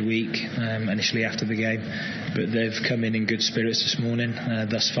 midweek, initially after the game, but they've come in good spirits this morning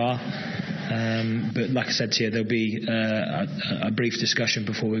thus far. But like I said to you, there'll be a brief discussion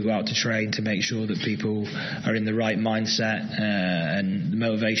before we go out to train to make sure that people are in the right mindset and the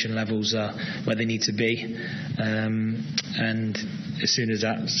motivation levels are where they need to be. And as soon as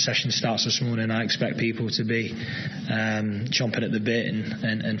that session starts this morning, I expect people to be chomping at the bit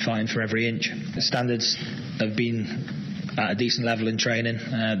and fighting for every inch. The standards have been at a decent level in training.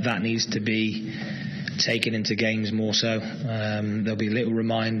 That needs to be taken into games more so. There'll be little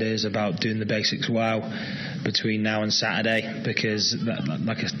reminders about doing the basics well between now and Saturday, because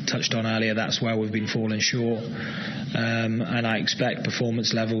like I touched on earlier, that's where we've been falling short, and I expect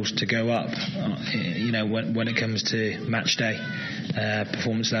performance levels to go up. When it comes to match day,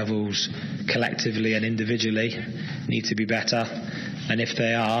 performance levels collectively and individually need to be better, and if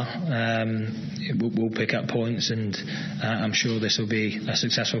they are, we'll pick up points, and I'm sure this will be a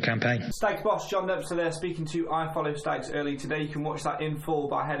successful campaign. Stags boss John Dempster there speaking to iFollow Stags early today. You can watch that in full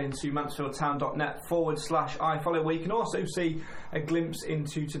by heading to mansfieldtown.net/iFollow, where you can also see a glimpse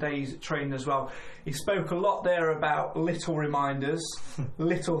into today's training as well. He spoke a lot there about little reminders,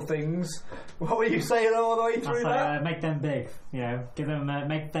 little things. What were you saying all the way through that? Make them big, give them,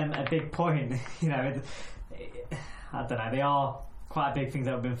 make them a big point. I don't know, they are quite big things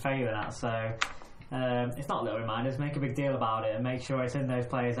that we've been failing at, so it's not little reminders. Make a big deal about it and make sure it's in those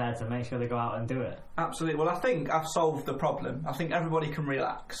players' heads and make sure they go out and do it. Absolutely. Well, I think I've solved the problem. I think everybody can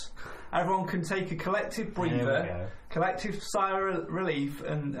relax. Everyone can take a collective breather, collective sigh of relief,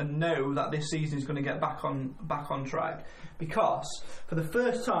 and know that this season is going to get back on track. Because for the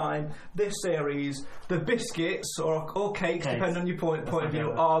first time this series, the biscuits or cakes, depending on your point of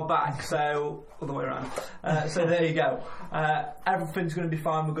view, are back. So other way around. So there you go. Everything's going to be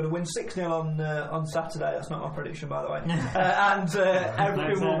fine. We're going to win 6-0 on Saturday. That's not my prediction, by the way. And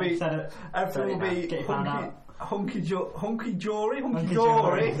everything will be hunky jory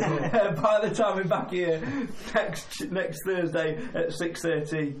by the time we're back here next Thursday at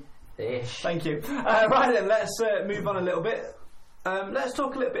 6:30. Thank you. Right then, let's move on a little bit. Let's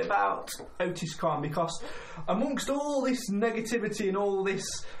talk a little bit about Otis Khan, because amongst all this negativity and all this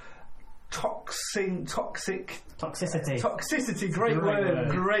toxicity, great word. I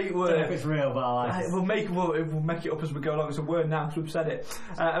don't know if it's real, but I like it. We'll make it up as we go along. It's a word now, so we've said it.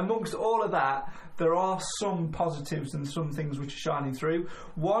 Amongst all of that, there are some positives and some things which are shining through.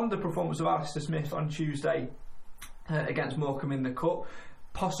 One, the performance of Alistair Smith on Tuesday against Morecambe in the Cup.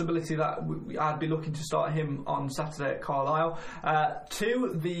 Possibility that I'd be looking to start him on Saturday at Carlisle.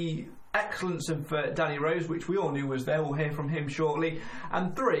 Two, the excellence of Danny Rose, which we all knew was there. We'll hear from him shortly.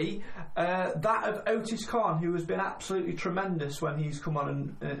 And three, that of Otis Khan, who has been absolutely tremendous when he's come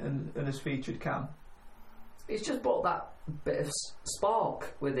on and has featured Cam. It's just brought that bit of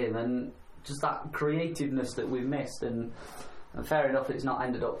spark with him, and just that creativeness that we've missed. And fair enough, it's not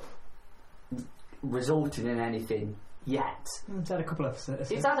ended up resulting in anything yet. He's had a couple of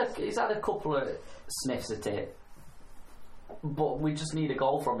he's had a couple of sniffs at it, but we just need a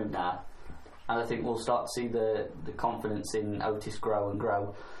goal from him now, and I think we'll start to see the confidence in Otis grow and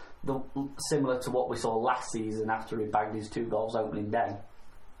grow. Similar to what we saw last season after he bagged his 2 goals opening day.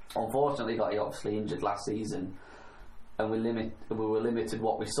 Unfortunately, he obviously injured last season, and we were limited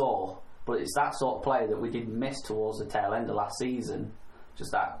what we saw. But it's that sort of player that we did miss towards the tail end of last season.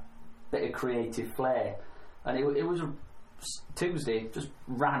 Just that bit of creative flair. And it was Tuesday, just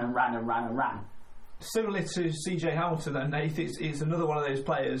ran. Similar to CJ Hamilton, then, Nath, it's another one of those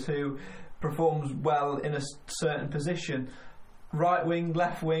players who performs well in a certain position. Right wing,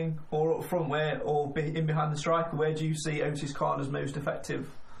 left wing, or up front, or in behind the striker. Where do you see Otis Khan as most effective?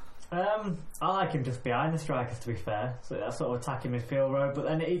 I like him just behind the strikers, to be fair. So that sort of attacking midfield role. But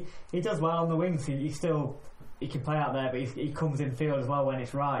then he does well on the wings. He can play out there, but he comes in field as well when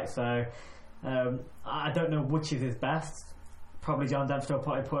it's right. So I don't know which is his best. Probably John Dempster will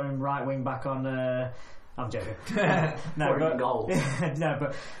probably put him right wing back on. I'm joking. Goal. No,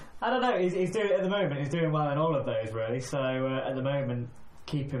 but I don't know. He's doing at the moment. He's doing well in all of those, really. So at the moment,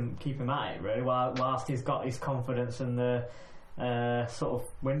 keep him at it, really. Whilst he's got his confidence and the sort of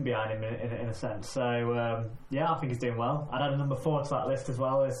wind behind him in a sense. So I think he's doing well. I'd add a number 4 to that list as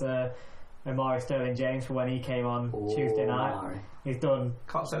well as Omari Sterling-James for when he came on Tuesday night. Omari. He's done.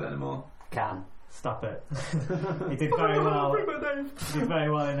 Can't say that anymore. Can. Stop it. He did very well. He did very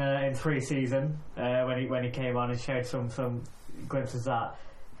well in pre-season when he came on and showed some glimpses that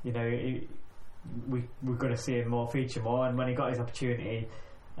we're going to see him feature more. And when he got his opportunity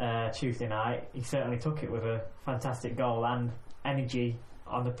Tuesday night, he certainly took it with a fantastic goal and energy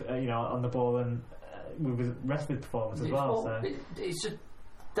on the ball, and with his rest of his performance as well. So it's just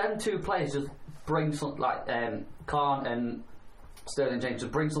them 2 players just bring something like Khan and Sterling-James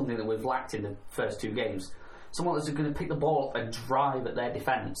just bring something that we've lacked in the first 2 games. Someone that's going to pick the ball up and drive at their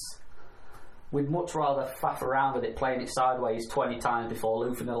defence. We'd much rather faff around with it, playing it sideways 20 times before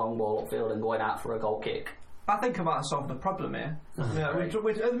loofing a long ball upfield and going out for a goal kick. I think I might have solved the problem here. At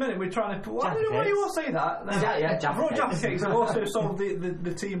the minute we're trying to. Why do you all say that? Jaffa Cakes have also solved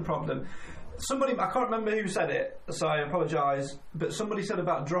the team problem. Somebody, I can't remember who said it, so I apologise, but somebody said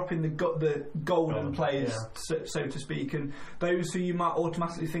about dropping the golden players, so to speak, and those who you might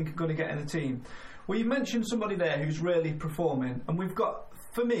automatically think are going to get in the team. Well, you mentioned somebody there who's really performing, and we've got,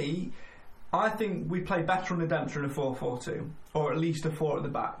 for me, I think we play better on the Dempster in a 4-4-2, or at least a 4 at the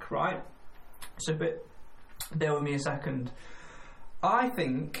back, right? So, bear with me a second. I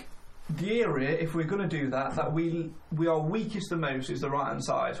think the area, if we're going to do that we are weakest the most is the right hand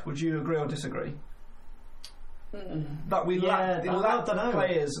side. Would you agree or disagree? That we lack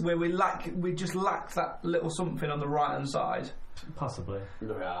players where we just lack that little something on the right hand side. Possibly.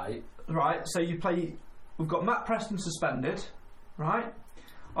 Right. So we've got Matt Preston suspended, right?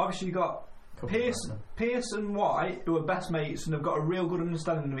 Obviously you got Pearce and White, who are best mates and have got a real good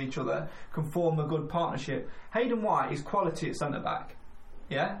understanding of each other, can form a good partnership. Hayden White is quality at centre back.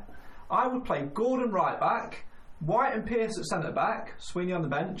 Yeah, I would play Gordon right back, White and Pearce at centre back, Sweeney on the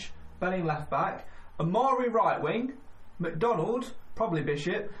bench, Belling left back, Amari right wing, McDonald, probably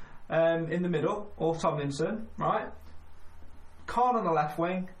Bishop, in the middle, or Tomlinson, right? Khan on the left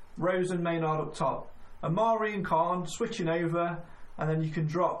wing, Rose and Maynard up top. Amari and Khan switching over, and then you can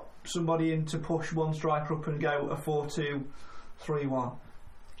drop somebody in to push one striker up and go a 4-2-3-1.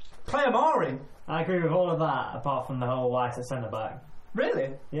 Play Amari. I agree with all of that, apart from the whole White at centre back.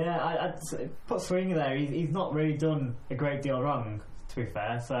 Really? Yeah, I'd put Sweeney there. He's not really done a great deal wrong, to be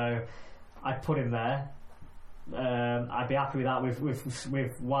fair. So I'd put him there. I'd be happy with that.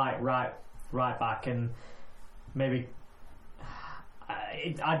 With White right back, and maybe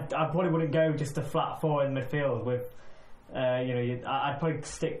I probably wouldn't go just a flat four in midfield with. I'd probably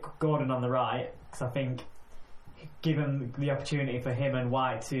stick Gordon on the right, because I think given the opportunity for him and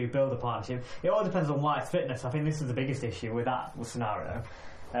White to build a partnership, it all depends on White's fitness. I think this is the biggest issue with that scenario.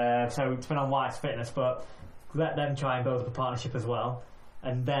 So it depends on White's fitness, but let them try and build up a partnership as well.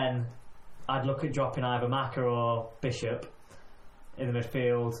 And then I'd look at dropping either Maka or Bishop in the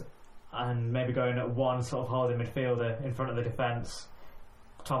midfield, and maybe going at one sort of holding midfielder in front of the defence,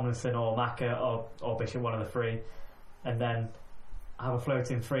 Tomlinson or Maka or Bishop, one of the three. And then have a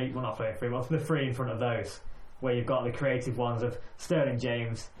floating three, well not floating three, but the three in front of those, where you've got the creative ones of Sterling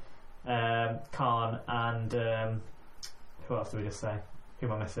James, Khan, and who else did we just say? Who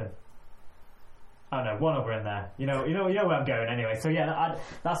am I missing? I don't know, one other in there. You know where I'm going anyway. So yeah,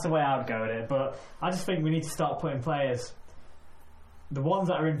 that's the way I would go with it. But I just think we need to start putting players, the ones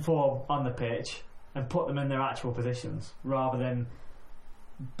that are in form, on the pitch, and put them in their actual positions, rather than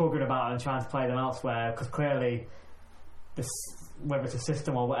buggering about and trying to play them elsewhere, because clearly whether it's a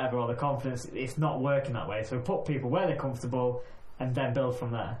system or whatever, or the confidence, it's not working that way. So put people where they're comfortable and then build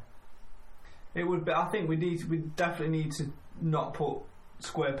from there. It would be. I think we definitely need to not put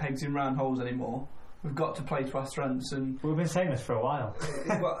square pegs in round holes anymore. We've got to play to our strengths, and we've been saying this for a while.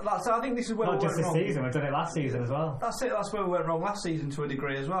 I think this is where not we just went this wrong. Season, we've done it last season as well. That's it. That's where we went wrong last season to a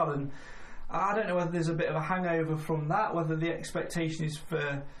degree as well, and I don't know whether there's a bit of a hangover from that. Whether the expectation is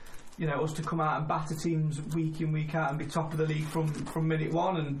for us to come out and batter teams week in, week out and be top of the league from minute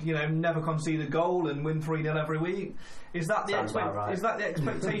one, and never concede a goal and win 3-0 every week. Is that the right. Is that the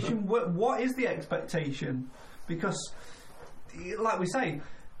expectation? What is the expectation? Because, like we say,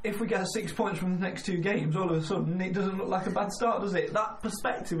 if we get 6 points from the next two games, all of a sudden it doesn't look like a bad start, does it? That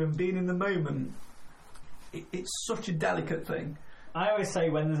perspective and being in the moment, it's such a delicate thing. I always say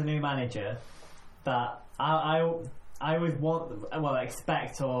when there's a new manager that I would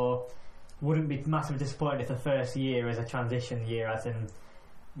expect or wouldn't be massively disappointed if the first year is a transition year, as in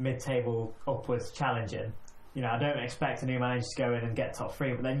mid-table upwards challenging. I don't expect a new manager to go in and get top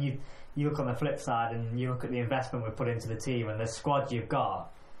three, but then you look on the flip side and you look at the investment we've put into the team and the squad you've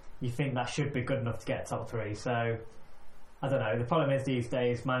got, you think that should be good enough to get top three. So I don't know, the problem is these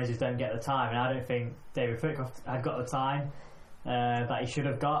days managers don't get the time, and I don't think David Flitcroft had got the time that he should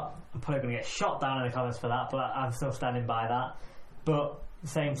have got. I'm probably going to get shot down in the comments for that, but I'm still standing by that. But at the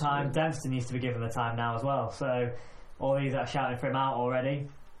same time, Dempster needs to be given the time now as well. So all these that are shouting for him out already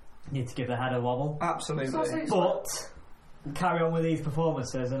need to give their head a wobble. Absolutely. But carry on with these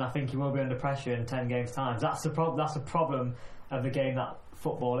performances, and I think he will be under pressure in 10 games' time. That's the problem of the game that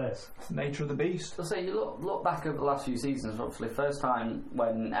football is. It's the nature of the beast. So you look back over the last few seasons. Obviously, first time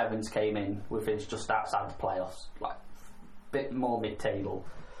when Evans came in, we finished just outside the playoffs, like bit more mid-table.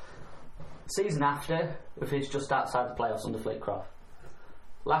 Season after, we finished just outside the playoffs under Flitcroft.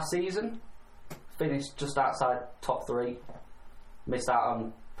 Last season, finished just outside top three, missed out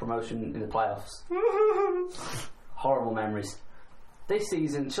on promotion in the playoffs. Horrible memories. This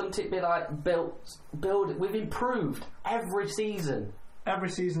season, shouldn't it be like build? We've improved every season. Every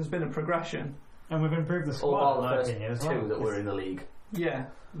season's been a progression, and we've improved the squad. All the first two that were in the league. Yeah,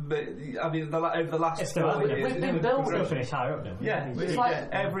 but I mean, over the last 4 years, we've been building. We'll finish higher up, didn't we? Yeah, it's like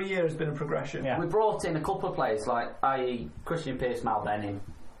every year has been a progression. Yeah. We brought in a couple of players, like i.e. Christian Pearce, Mal Benning,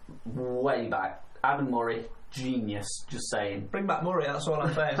 way back. Adam Murray, genius. Just saying. Bring back Murray. That's all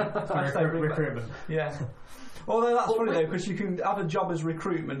I'm saying. Recruitment. Yeah. Although that's funny though, because you can have a job as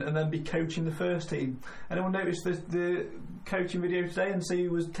recruitment and then be coaching the first team. Anyone notice the coaching video today and see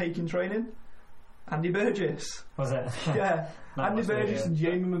who was taking training? Andy Burgess. Was it? Yeah. Andy Burgess and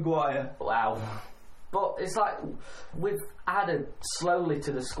Jamie Maguire. Wow. But it's like we've added slowly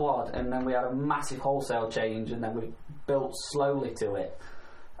to the squad, and then we had a massive wholesale change, and then we built slowly to it,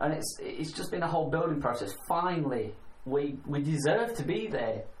 and it's just been a whole building process. Finally, we deserve to be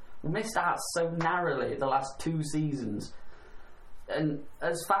there. We missed out so narrowly the last 2 seasons, and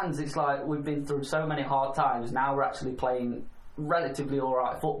as fans, it's like we've been through so many hard times. Now we're actually playing relatively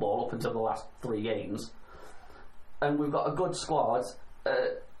alright football up until the last 3 games, and we've got a good squad.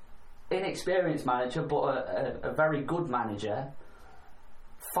 Inexperienced manager, but a very good manager.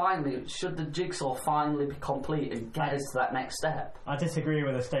 Finally, should the jigsaw finally be complete and get us to that next step? I disagree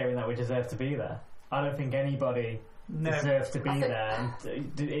with the statement that we deserve to be there. I don't think anybody deserves to be there.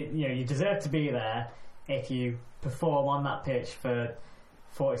 You deserve to be there if you perform on that pitch for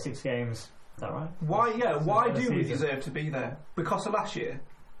 46 games. Is that right? Why? Yeah. Why do we deserve to be there? Because of last year?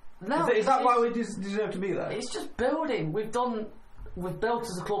 No. Is that why we deserve to be there? It's just building. We've built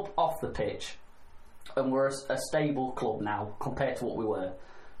as a club off the pitch, and we're a stable club now compared to what we were.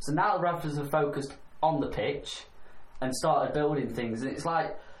 So now the Raptors have focused on the pitch and started building things, and it's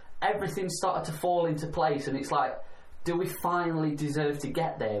like everything started to fall into place, and it's like, do we finally deserve to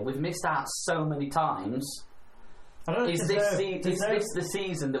get there? We've missed out so many times. Is this the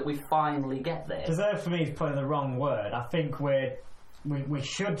season that we finally get there? Deserve for me is probably the wrong word. I think we're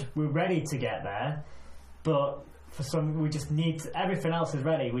ready to get there, but we just need to, everything else is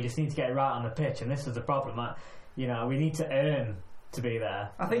ready. We just need to get it right on the pitch, and this is the problem. We need to earn to be there.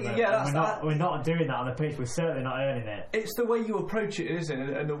 I think we're not doing that on the pitch. We're certainly not earning it. It's the way you approach it, isn't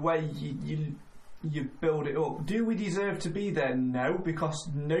it? And the way you build it up. Do we deserve to be there? No, because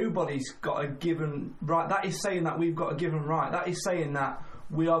nobody's got a given right. That is saying that we've got a given right. That is saying that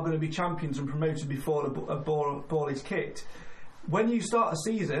we are going to be champions and promoted before a ball is kicked. When you start a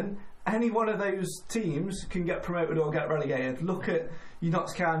season, any one of those teams can get promoted or get relegated. Look at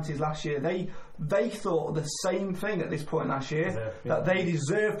Notts Counties last year. They thought the same thing at this point last year, that they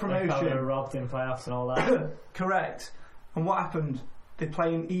deserve promotion. They were robbed in playoffs and all that. Correct. And what happened? They're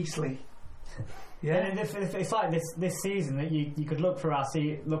playing Eastleigh. Yeah. And it's like this season that you could look through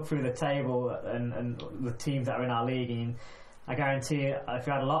the table and the teams that are in our league, and I guarantee you, if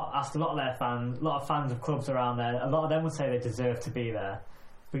you had asked a lot of their fans, a lot of fans of clubs around there, a lot of them would say they deserve to be there.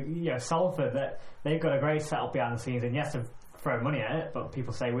 But Salford, they've got a great setup behind the scenes, and yes, they've thrown money at it, but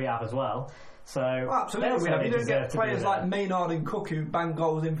people say we have as well. So absolutely, you don't get players like Maynard and Cook who bang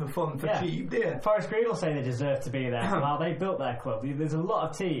goals in for fun for cheap, do you? Forest Green will say they deserve to be there. Well, they built their club. There's a lot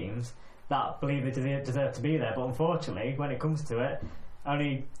of teams that believe they deserve to be there, but unfortunately, when it comes to it,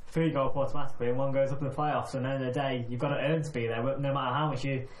 only 3 go up automatically and 1 goes up in the playoffs, and at the end of the day, you've got to earn to be there. No matter how much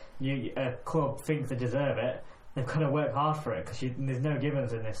a club thinks they deserve it, they've got to work hard for it, because there's no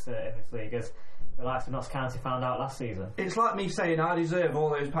givens in this league, as the likes of Notts County found out last season. It's like me saying I deserve all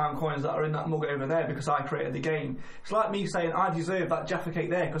those pound coins that are in that mug over there because I created the game. It's like me saying I deserve that Jaffa cake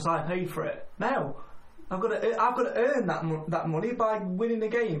there because I paid for it. No, I've got to earn that money by winning the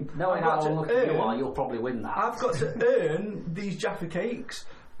game. Knowing how lucky you are, you'll probably win that. I've got to earn these Jaffa cakes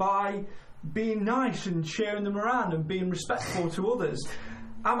by being nice and sharing them around and being respectful to others.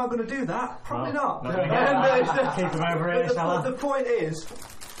 Am I going to do that? Probably not. Keep them over here, the point is,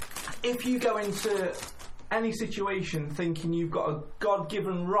 if you go into any situation thinking you've got a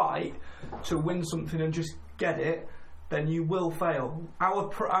God-given right to win something and just get it, then you will fail.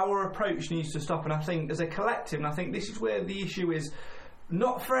 Our approach needs to stop, and I think as a collective, and I think this is where the issue is,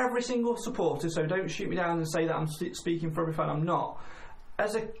 not for every single supporter, so don't shoot me down and say that I'm speaking for every fan, I'm not.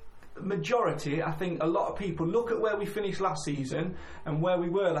 As a majority, I think a lot of people look at where we finished last season and where we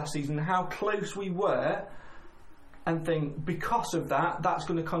were last season, how close we were, and think because of that, that's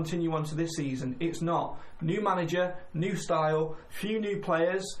going to continue on to this season. It's not. New manager, new style, few new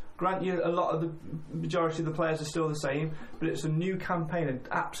players. Grant you, a lot of the majority of the players are still the same, but it's a new campaign, an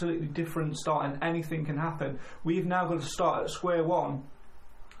absolutely different start, and anything can happen. We've now got to start at square one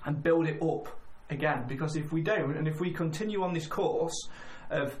and build it up again, because if we don't, and if we continue on this course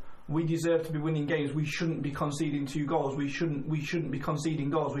of we deserve to be winning games, we shouldn't be conceding 2 goals, we shouldn't be conceding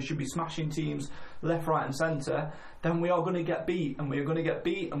goals, we should be smashing teams left, right and centre, then we are going to get beat, and we're going to get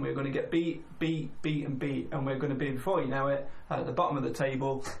beat, and we're going to get beat, and we're going to be, before you know it, at the bottom of the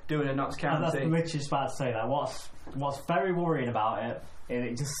table doing a Notts County. That's literally just about to say that. What's very worrying about it is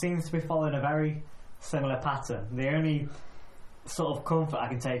it just seems to be following a very similar pattern. The only sort of comfort I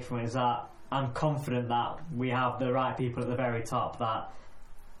can take from it is that I'm confident that we have the right people at the very top that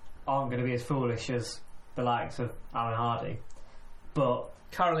aren't going to be as foolish as the likes of Alan Hardy. But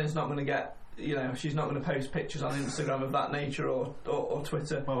Caroline's not going to get, she's not going to post pictures on Instagram of that nature or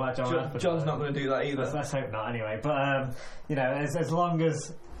Twitter. What about John Radford? John's not going to do that either. Let's hope not, anyway. But as long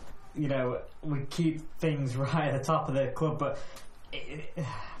as we keep things right at the top of the club, but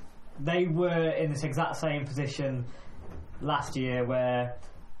they were in this exact same position last year where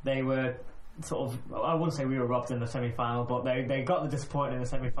they were sort of, I wouldn't say we were robbed in the semi-final, but they got the disappointment in the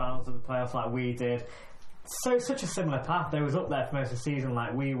semi-finals of the playoffs like we did. So such a similar path. They was up there for most of the season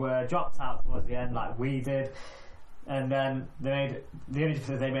like we were, dropped out towards the end like we did, and then the only difference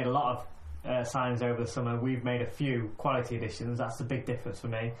is they made a lot of signings over the summer. We've made a few quality additions. That's the big difference for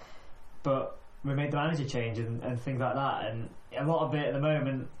me. But we made the manager change and things like that, and a lot of it at the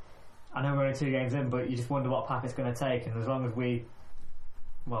moment, I know we're only 2 games in, but you just wonder what path it's going to take, and as long as we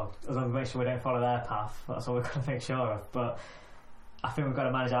make sure we don't follow their path, that's all we've got to make sure of. But I think we've got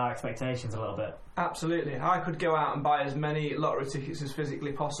to manage our expectations a little bit. Absolutely. I could go out and buy as many lottery tickets as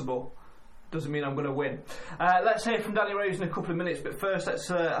physically possible. Doesn't mean I'm going to win. Let's hear from Danny Rose in a couple of minutes, but first let's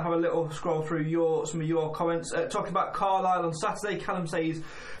have a little scroll through some of your comments. Talking about Carlisle on Saturday, Callum says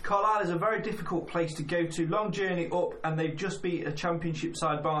Carlisle is a very difficult place to go to. Long journey up, and they've just beat a championship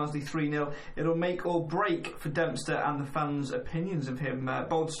side Barnsley 3-0. It'll make or break for Dempster and the fans' opinions of him.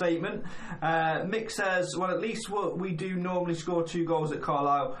 Bold statement. Mick says, well, at least we do normally score 2 goals at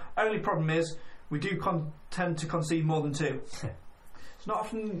Carlisle. Only problem is we do tend to concede more than 2. It's not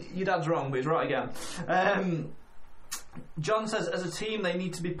often your dad's wrong, but he's right again. John says, as a team, they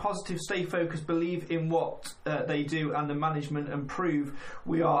need to be positive, stay focused, believe in what they do and the management, and prove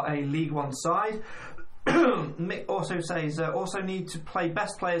we are a League One side. Mick also says, also need to play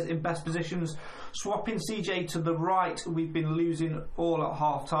best players in best positions. Swapping CJ to the right, we've been losing all at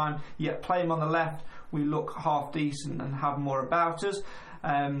half time, yet play him on the left, we look half decent and have more about us.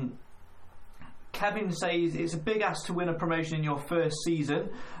 Kevin says it's a big ask to win a promotion in your first season,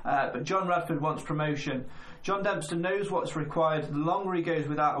 but John Radford wants promotion. John Dempster knows what's required. The longer he goes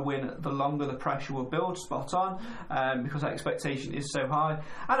without a win, the longer the pressure will build. Spot on, because that expectation is so high.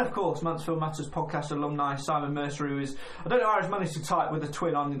 And of course, Mansfield Matters podcast alumni Simon Mercer, who is, I don't know how he's managed to type with a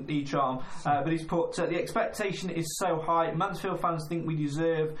twin on each arm, but he's put, the expectation is so high. Mansfield fans think we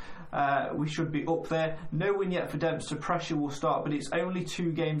deserve, we should be up there. No win yet for Dempster. Pressure will start, but it's only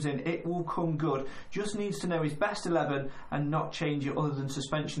 2 games in. It will come good. Just needs to know his best 11 and not change it other than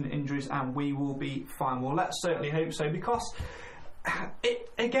suspension, injuries, and we will be fine. Well, let's certainly hope so, because it,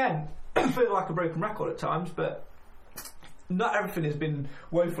 again, I feel like a broken record at times, but not everything has been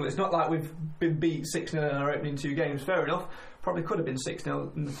woeful. It's not like we've been beat 6-0 in our opening 2 games. Fair enough. Probably could have been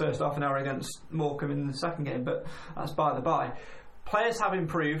 6-0 in the first half an hour against Morecambe in the second game, but that's by the by. Players have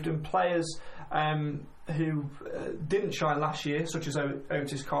improved, and players who didn't shine last year, such as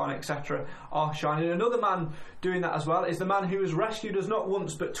Otis Khan, etc., are shining. Another man doing that as well is the man who has rescued us not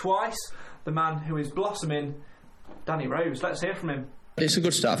once but twice, the man who is blossoming, Danny Rose. Let's hear from him. It's a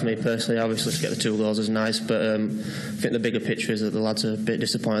good start for me personally. Obviously, to get the 2 goals is nice, but I think the bigger picture is that the lads are a bit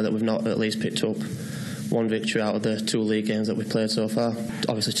disappointed that we've not at least picked up 1 victory out of the 2 league games that we've played so far.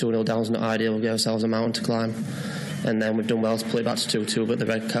 Obviously 2-0 down is not ideal. We gave ourselves a mountain to climb, and then we've done well to play back to 2-2, but the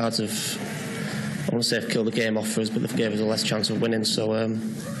red cards have, I want to say, have killed the game off for us, but they've gave us a less chance of winning. So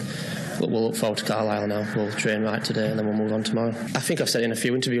we'll look forward to Carlisle now. We'll train right today and then we'll move on tomorrow. I think I've said in a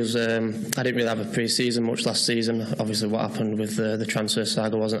few interviews, I didn't really have a pre-season much last season. Obviously what happened with the transfer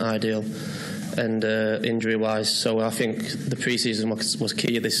saga wasn't ideal, and injury wise, so I think the pre-season was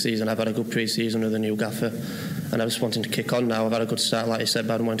key this season. I've had a good pre-season with a new gaffer, and I was wanting to kick on now. I've had a good start, like you said,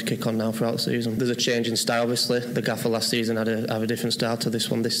 but I'm wanting to kick on now throughout the season. There's a change in style, obviously. The gaffer last season had a different style to this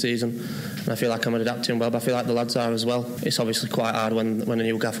one this season, and I feel like I'm adapting well, but I feel like the lads are as well. It's obviously quite hard when a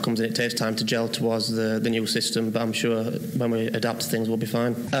new gaffer comes in. It takes time to gel towards the new system, but I'm sure when we adapt to things we'll be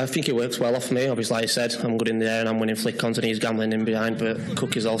fine. I think it works well off me. Obviously, like you said, I'm good in the air and I'm winning flick-ons, and he's gambling in behind, but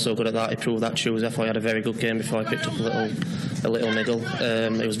Cook is also good at that. He proved that Tuesday. I thought he had a very good game before I picked up a little niggle.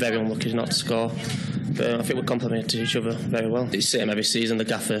 It was very unlucky not to score, but I think we complemented each other very well. It's the same every season. The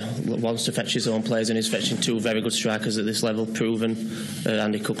gaffer wants to fetch his own players, and he's fetching 2 very good strikers at this level, proven.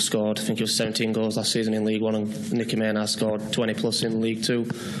 Andy Cook scored, I think it was 17 goals last season in League 1, and Nicky Maynard scored 20 plus in League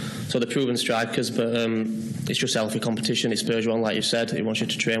 2. So they're proven strikers, but it's just healthy competition. It's Spurs on, like you said. He wants you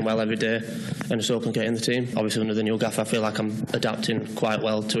to train well every day, and just hoping to get in the team. Obviously under the new gaffer, I feel like I'm adapting quite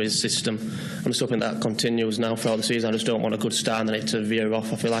well to his system. I'm just hoping that continues now throughout the season. I just don't want a good start and then it to veer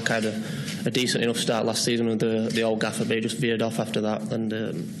off. I feel like I had a decent enough start start last season with the old gaffer, but he just veered off after that, and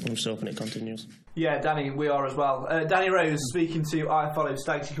I'm just hoping it continues. Yeah, Danny, we are as well. Danny Rose speaking to I Follow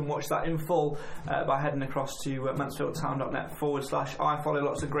Stags. You can watch that in full by heading across to mansfieldtown.net/iFollow.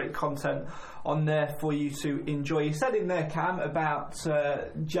 Lots of great content on there for you to enjoy. You said in there, Cam, about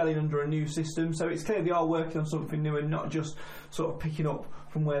gelling under a new system, so it's clear they are working on something new and not just sort of picking up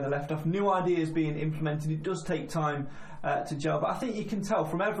from where they left off. New ideas being implemented. It does take time to gel, but I think you can tell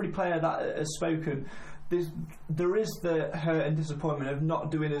from every player that has spoken, there is the hurt and disappointment of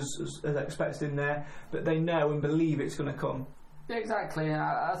not doing as expected in there, but they know and believe it's going to come. Yeah, exactly.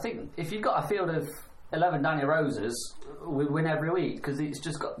 I think if you've got a field of 11 Danny Roses, we win every week, because they've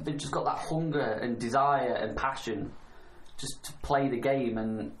just got that hunger and desire and passion just to play the game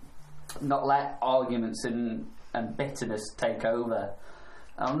and not let arguments and bitterness take over.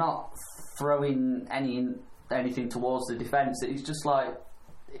 I'm not throwing anything towards the defence. It's just like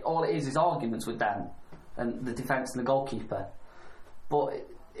all it is arguments with them and the defence and the goalkeeper. But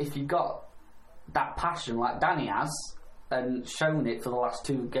if you've got that passion like Danny has and shown it for the last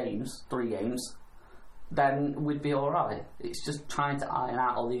 3 games, then we'd be alright. It's just trying to iron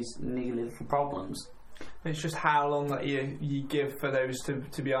out all these niggly little problems. It's just how long that you give for those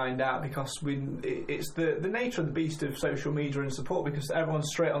to be ironed out, because it's the nature of the beast of social media and support, because everyone's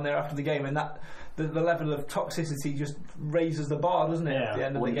straight on there after the game, and that the level of toxicity just raises the bar, doesn't it? At the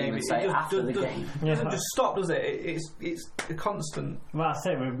end of the game, it doesn't just stop, does it? It's a constant. Well, that's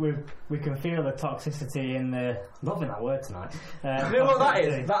it. We can feel the toxicity in the. Loving that word tonight. You know what that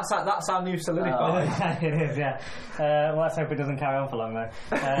is? That's our new solidifier. It is, yeah. Well, let's hope it doesn't carry on for long though.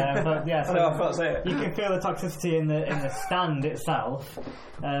 But yeah, so I can't say it. You can feel the toxicity in the stand itself,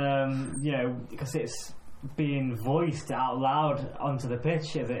 because it's being voiced out loud onto the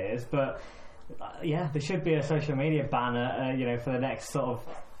pitch as it is. But yeah, there should be a social media banner, for the next sort of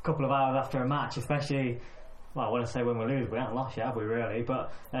couple of hours after a match, especially. Well, I want to say when we lose, we haven't lost yet, have we really?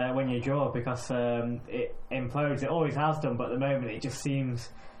 But when you draw, because it implodes, it always has done. But at the moment, it just seems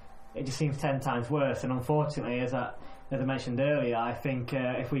 10 times worse. And unfortunately, as I mentioned earlier, I think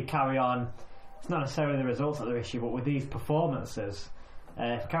if we carry on, it's not necessarily the results that are the issue, but with these performances,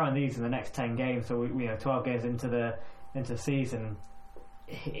 if we carry on these in the next 10 games, so 12 games into the season,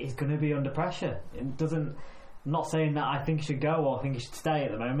 it's going to be under pressure. It doesn't. I'm not saying that I think he should go or I think he should stay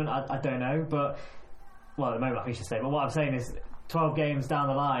at the moment. I don't know, but. Well, at the moment I think he should stay, but what I'm saying is 12 games down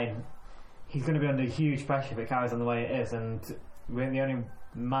the line, he's going to be under huge pressure if it carries on the way it is, and the only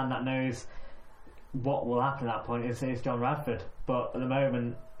man that knows what will happen at that point is John Radford. But at the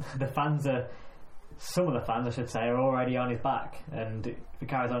moment, some of the fans I should say, are already on his back, and if it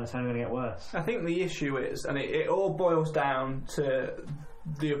carries on, it's only going to get worse. I think the issue is, and it all boils down to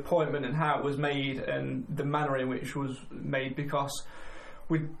the appointment and how it was made and the manner in which it was made, because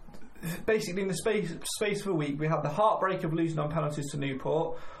we basically in the space of a week we had the heartbreak of losing on penalties to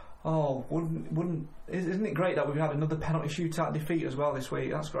Newport. Isn't it great that we've had another penalty shootout defeat as well this week?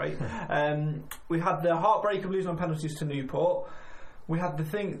 That's great. We had the heartbreak of losing on penalties to Newport. We had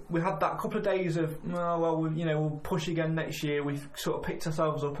that couple of days of we'll push again next year. We sort of picked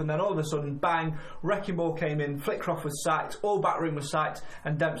ourselves up, and then all of a sudden, bang! Wrecking ball came in. Flitcroft was sacked. All backroom was sacked,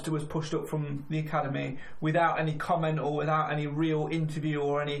 and Dempster was pushed up from the academy without any comment or without any real interview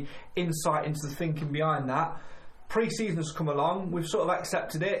or any insight into the thinking behind that. Pre-season has come along. We've sort of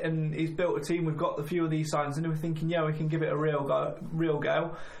accepted it, and he's built a team. We've got a few of these signs, and we're thinking, yeah, we can give it a real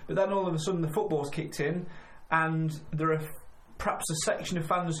go. But then all of a sudden, the football's kicked in, and there are perhaps a section of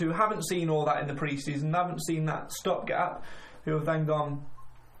fans who haven't seen all that in the pre-season, haven't seen that stopgap, who have then gone,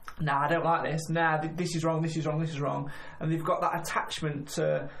 nah, I don't like this, nah, this is wrong, and they've got that attachment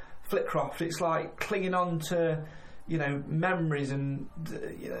to Flitcroft. It's like clinging on to memories and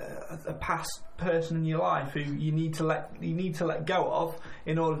a past person in your life who you need to let go of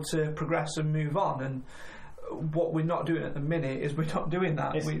in order to progress and move on. And what we're not doing at the minute is we're not doing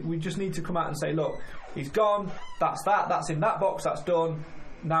that. We just need to come out and say, look, he's gone, that's in that box, that's done,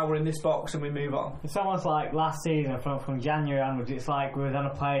 now we're in this box and we move on. It's almost like last season from January onwards, it's like we were on a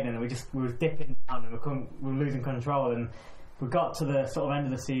plane and we were dipping down and we were losing control, and we got to the sort of end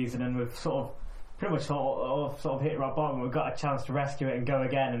of the season and we've sort of pretty much sort of hit rock bottom. We've got a chance to rescue it and go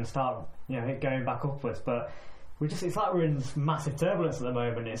again and start going back upwards, but it's like we're in this massive turbulence at the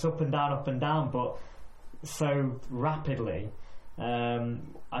moment. It's up and down, but so rapidly,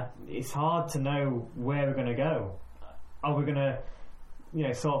 it's hard to know where we're going to go. Are we going to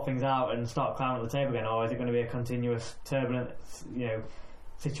sort things out and start climbing up the table again, or is it going to be a continuous turbulent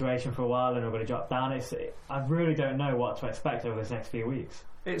situation for a while and we're going to drop down? I really don't know what to expect over this next few weeks.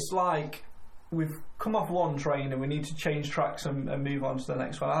 It's like we've come off one train and we need to change tracks and move on to the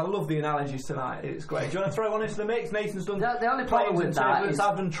next one. I love the analogies tonight. It's great. Do you want to throw one into the mix? Nathan's done the only problem with that is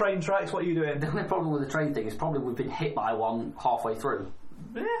having train tracks. What are you doing? The only problem with the train thing is probably we've been hit by one halfway through.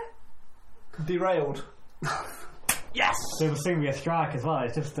 Yeah. Derailed. Yes. There will soon be a strike as well.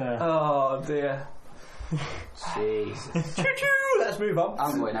 It's just. Oh dear. Jesus. Choo choo. Let's move on.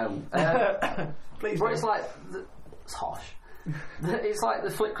 I'm going home. Please. But it's like it's harsh. It's like the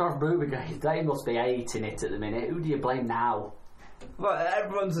Flitcroft Brigade. They must be hating it at the minute. Who do you blame now? Well,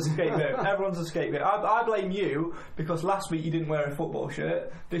 everyone's a scapegoat. Everyone's a scapegoat. I blame you because last week you didn't wear a football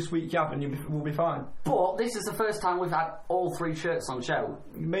shirt. This week you haven't. You will be fine. But this is the first time we've had all 3 shirts on show.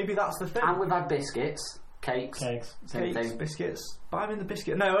 Maybe that's the thing. And we've had biscuits, cakes, same thing. Biscuits. Buy me the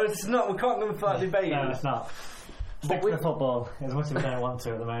biscuit. No, it's not. We can't go for that debate. No, it's not. Stick to the football as much as we don't want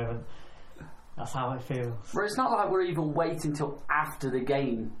to at the moment. That's how it feels. But it's not like we're even waiting till after the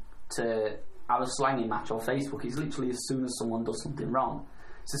game to have a slanging match on Facebook. It's literally as soon as someone does something wrong.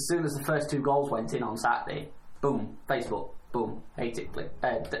 So as soon as the first 2 goals went in on Saturday, boom, Facebook, boom, hate it, click.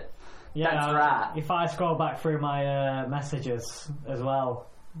 Yeah, that's right. If I scroll back through my messages as well,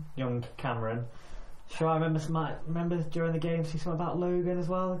 young Cameron, sure I remember during the game see something about Logan as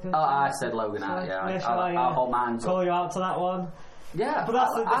well. I said Logan out, Our whole man's call you out to that one. Yeah, but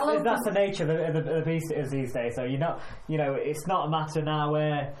that's the nature of the beast it is these days. So it's not a matter now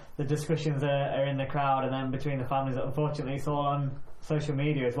where the discussions are in the crowd and then between the families. Unfortunately, it's all on social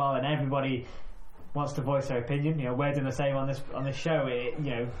media as well, and everybody wants to voice their opinion. We're doing the same on this show.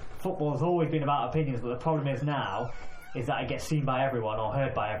 Football's always been about opinions, but the problem is now is that it gets seen by everyone or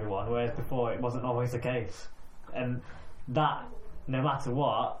heard by everyone, whereas before it wasn't always the case. And that, no matter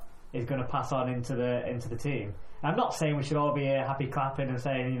what, is going to pass on into the team. I'm not saying we should all be happy clapping and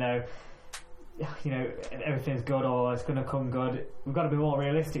saying, everything's good or it's going to come good. We've got to be more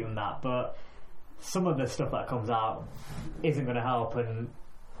realistic than that. But some of the stuff that comes out isn't going to help, and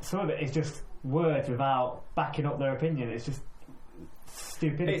some of it is just words without backing up their opinion. It's just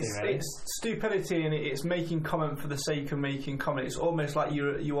stupidity. It's stupidity, and it's making comment for the sake of making comment. It's almost like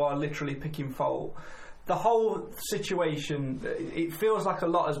you are literally picking fault. The whole situation, it feels like a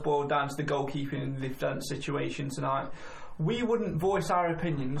lot has boiled down to the goalkeeping and the defence situation tonight. We wouldn't voice our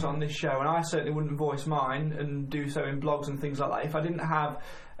opinions on this show, and I certainly wouldn't voice mine and do so in blogs and things like that if I didn't have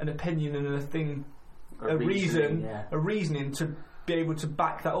an opinion and a reasoning to be able to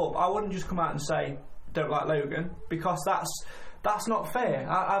back that up. I wouldn't just come out and say don't like Logan, because that's not fair.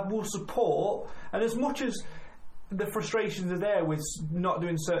 I will support, and as much as the frustrations are there with not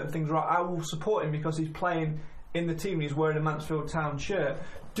doing certain things right, I will support him because he's playing in the team and he's wearing a Mansfield Town shirt.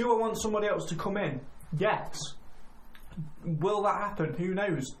 Do I want somebody else to come in? Yes. Will that happen? Who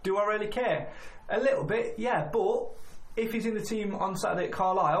knows? Do I really care? A little bit, yeah, but if he's in the team on Saturday at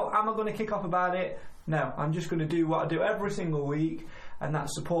Carlisle, am I going to kick off about it? No, I'm just going to do what I do every single week, and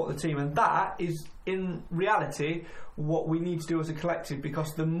that's support the team. And that is, in reality, what we need to do as a collective,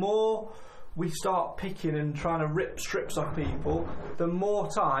 because the more we start picking and trying to rip strips off people, the more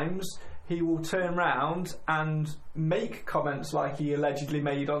times he will turn round and make comments like he allegedly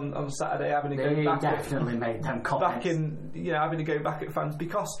made on Saturday, having to go back. He definitely made them comments. Having to go back at fans,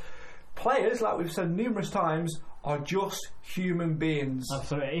 because players, like we've said numerous times, are just human beings.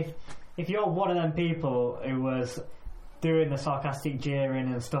 Absolutely. If you're one of them people who was doing the sarcastic jeering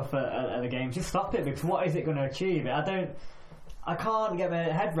and stuff at the game, just stop it, because what is it going to achieve? I can't get my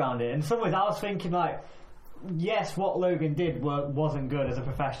head around it. In some ways, I was thinking, like, yes, what Logan did wasn't good as a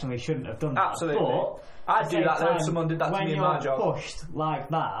professional. He shouldn't have done that. Absolutely. But I'd do that though if someone did that to me in my job. When you're pushed like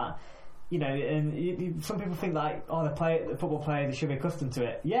that, and some people think like, the football players should be accustomed to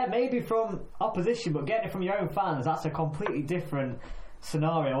it. Yeah, maybe from opposition, but getting it from your own fans, that's a completely different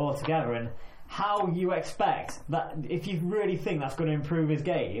scenario altogether. And how you expect that, if you really think that's going to improve his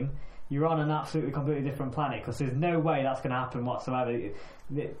game, you're on an absolutely completely different planet, because there's no way that's going to happen whatsoever.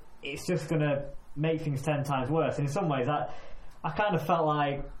 It's just going to make things 10 times worse. And in some ways, I kind of felt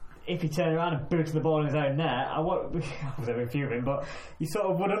like if he turned around and booted the ball in his own net, I was fuming, but you sort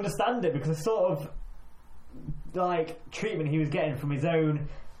of would understand it, because the sort of like treatment he was getting from his own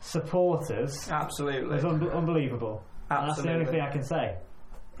supporters absolutely was unbelievable. And that's the only thing I can say.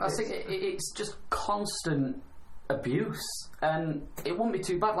 I think it's just constant abuse, and it wouldn't be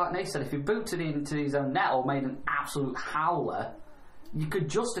too bad, like Nate said, if he booted into his own net or made an absolute howler. you could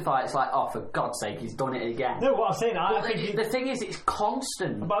justify it. It's like, oh, for God's sake, he's done it again. No, what I'm saying, I think the thing is, it's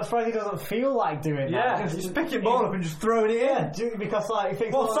constant. But I'm surprised he doesn't feel like doing that. Yeah, just picking ball up and just throwing it in. Because like, he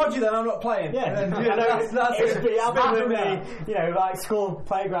thinks, well, sod you then, I'm not playing. Yeah, that's it. You know, like school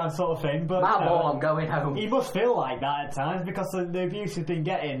playground sort of thing. But I'm going home. He must feel like that at times because the abuse he's been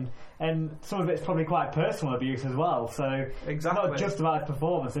getting, and some of it's probably quite personal abuse as well. So exactly. Not just about his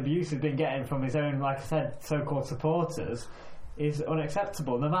performance. Abuse he's been getting from his own, like I said, so-called supporters is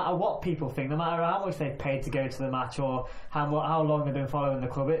unacceptable. No matter what people think, no matter how much they've paid to go to the match or how long they've been following the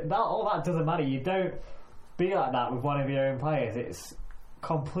club, all that doesn't matter. You don't be like that with one of your own players. It's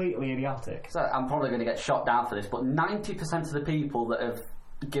completely idiotic. So I'm probably going to get shot down for this, but 90% of the people that have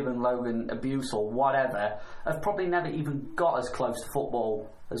given Logan abuse or whatever have probably never even got as close to football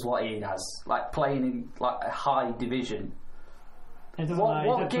as what he has, like playing in like a high division.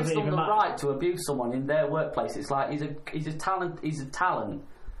 What gives them the right to abuse someone in their workplace? It's like he's a talent,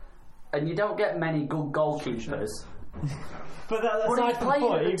 and you don't get many good goalkeepers. But he's played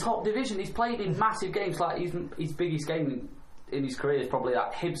in the top division. He's played in massive games. Like his biggest game in his career is probably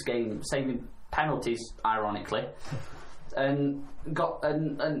that Hibs game, saving penalties, ironically, and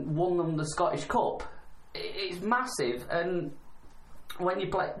won them the Scottish Cup. It's massive, and when you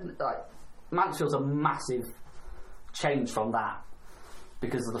play, like, Mansfield's a massive change from that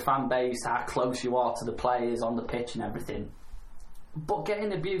because of the fan base, how close you are to the players on the pitch and everything. But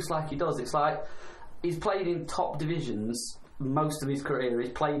getting abuse like he does, it's like he's played in top divisions most of his career. He's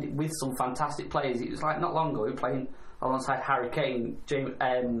played with some fantastic players. It was like not long ago he was playing alongside Harry Kane, Jamie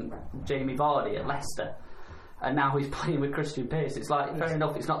Vardy at Leicester, and now he's playing with Christian Pearce. It's like, fair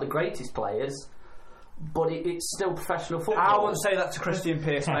enough, it's not the greatest players, but it's still professional football. I wouldn't say that to Christian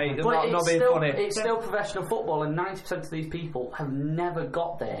Pearce, mate. But not being funny. It's still professional football, and 90% of these people have never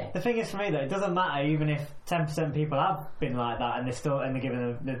got there. The thing is, for me, though, it doesn't matter even if 10% of people have been like that and they're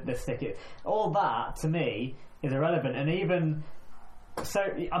giving the stick. All that to me is irrelevant, and even so,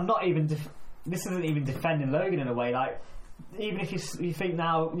 I'm not even. This isn't even defending Logan in a way. Like, even if you think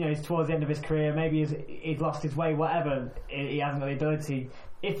now, you know, he's towards the end of his career, maybe he's lost his way, whatever, he hasn't got the ability.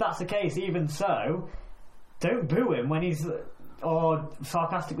 If that's the case, even so, don't boo him when he's, or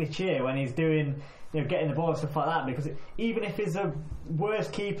sarcastically cheer when he's doing, you know, getting the ball and stuff like that. Because even if he's the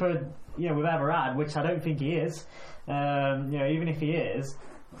worst keeper, you know, we've ever had, which I don't think he is, you know, even if he is,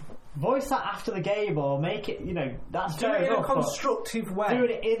 voice that after the game or make it, you know, that's do it in a constructive way.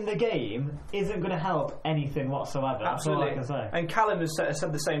 Doing it in the game isn't going to help anything whatsoever. Absolutely. That's all I can say. And Callum has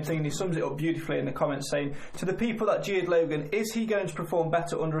said the same thing, and he sums it up beautifully in the comments, saying, to the people that jeered Logan, is he going to perform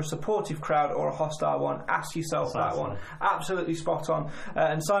better under a supportive crowd or a hostile one? Ask yourself that one. Absolutely spot on.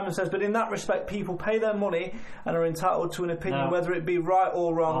 And Simon says, but in that respect, people pay their money and are entitled to an opinion, whether it be right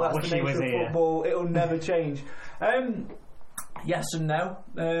or wrong. That's the nature of football. It'll never change. Yes and no.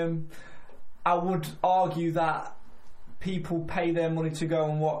 I would argue that people pay their money to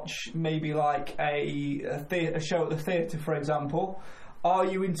go and watch maybe like a show at the theatre, for example. Are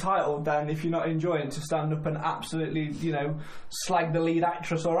you entitled then, if you're not enjoying it, to stand up and absolutely, you know, slag the lead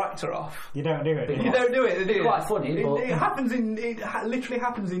actress or actor off? You don't do it. You don't do it. It's quite funny. It happens literally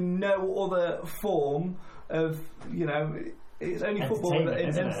happens in no other form of, you know. It's only football. It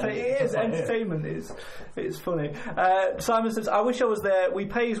is entertainment. It's funny. Simon says, I wish I was there. We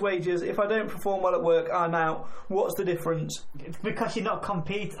pay his wages. If I don't perform well at work, I'm out. What's the difference? It's because you're not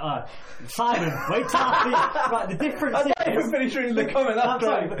competing. Simon, wait till right, the difference is... I didn't finish reading the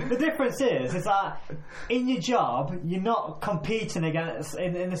comment. The difference is that in your job, you're not competing against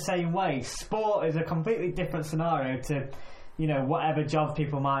in the same way. Sport is a completely different scenario to, you know, whatever jobs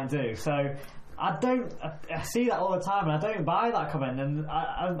people might do. So... I see that all the time, and I don't buy that comment. And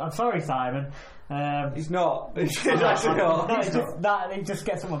I'm sorry, Simon. He's not. He's actually not. He just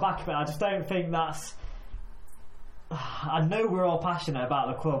gets on my back. But I just don't think that's. I know we're all passionate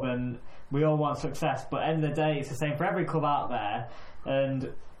about the club, and we all want success. But at the end of the day, it's the same for every club out there,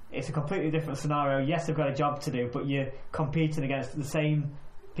 and it's a completely different scenario. Yes, they've got a job to do, but you're competing against the same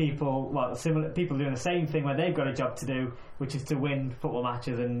people, similar people doing the same thing when they've got a job to do, which is to win football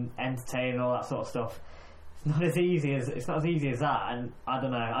matches and entertain and all that sort of stuff. It's not as easy as that, and I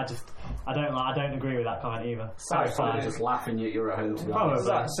don't know. I don't agree with that comment either. Sorry, just laughing at your own. So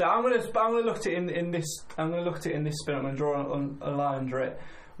I'm gonna look at it in this. I'm gonna look at it in this spin. I'm gonna draw a line under it.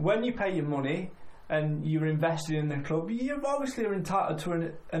 When you pay your money and you're invested in the club, you obviously are entitled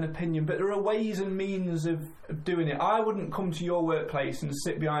to an opinion, but there are ways and means of doing it. I wouldn't come to your workplace and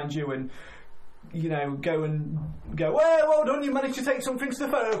sit behind you and go and go, well done, you managed to take something to the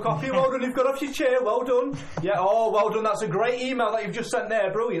photocopy, well done, you've got off your chair, well done. Yeah, well done, that's a great email that you've just sent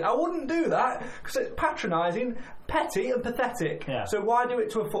there, brilliant. I wouldn't do that because it's patronising, petty and pathetic. Yeah. So why do it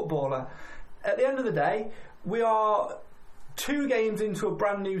to a footballer? At the end of the day, we are 2 games into a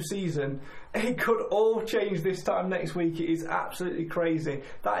brand new season. It could all change this time next week. It is absolutely crazy.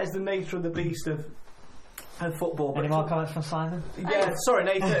 That is the nature of the beast of football. Any more comments from Simon? Yeah, sorry,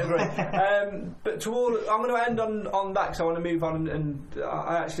 Nathan, agree. But to all, I'm going to end on that because I want to move on, and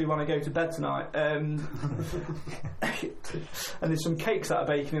I actually want to go to bed tonight. And there's some cakes that are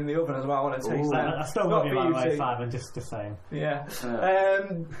baking in the oven as well. I want to taste them. I still love you, by the way, Simon. Just saying. Yeah.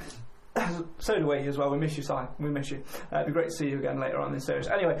 So do we as well. We miss you, Si. We miss you. It'd be great to see you again later on in this series.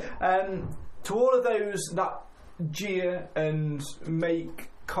 Anyway, to all of those that jeer and make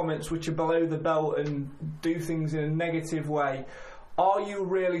comments which are below the belt and do things in a negative way, are you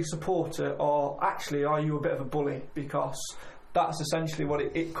really a supporter, or actually are you a bit of a bully? Because that's essentially what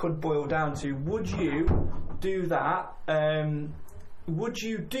it could boil down to. Would you do that? Would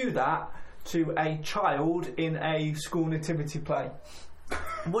you do that to a child in a school nativity play?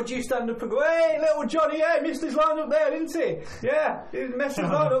 Would you stand up and go, hey, little Johnny, yeah, he missed his line up there, didn't he? Yeah, he missed his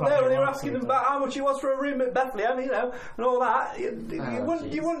line up there when they were asking him about how much he was for a room at Bethlehem, and all that. You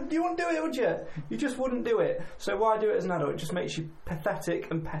wouldn't do it, would you? You just wouldn't do it. So why do it as an adult? It just makes you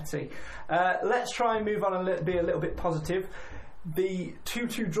pathetic and petty. Let's try and move on and be a little bit positive. The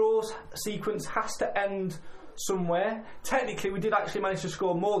 2-2 draws sequence has to end somewhere. Technically, we did actually manage to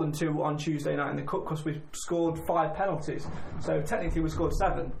score more than 2 on Tuesday night in the cup because we scored 5 penalties. So technically, we scored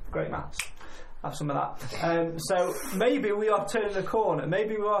 7. Great maths. Have some of that. So maybe we are turning a corner.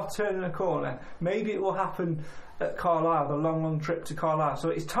 Maybe it will happen at Carlisle. The long trip to Carlisle. So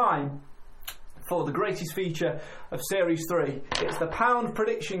it's time for the greatest feature of Series 3. It's the pound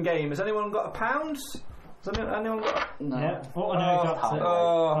prediction game. Has anyone got a pound? Has anyone got... No. Yeah.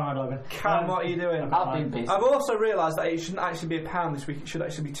 Cam, what are you doing? I've also realised that it shouldn't actually be £1 this week. It should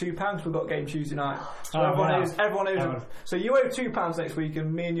actually be £2. We've got game Tuesday night. So everyone knows. So you owe £2 next week,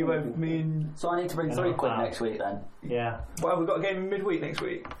 and me and you owe So I need to bring £3 next week then. Yeah. Well, we've got a game in midweek next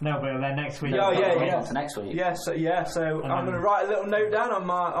week. No, but then next week. Yeah. To next week. Yeah. So I'm going to write a little note down on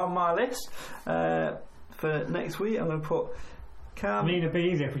my list for next week. I'm going to put. Cam, I mean, it'd be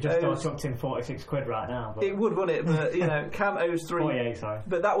easier if we just chucked in £46 right now. But it would, wouldn't it? But Cam owes 3. 48, sorry.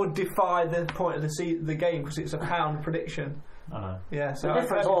 But that would defy the point of the game because it's a £1 prediction. I know. Yeah. So the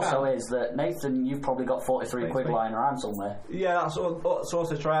difference also is that Nathan, you've probably got £43 lying around somewhere. Yeah, that's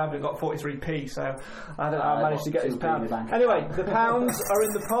also true. I haven't got 43p, so I managed to get his pound. Anyway, the pounds are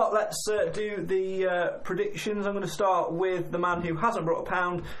in the pot. Let's do the predictions. I'm going to start with the man who hasn't brought a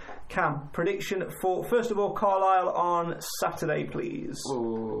pound. Cam, prediction for, first of all, Carlisle on Saturday, please.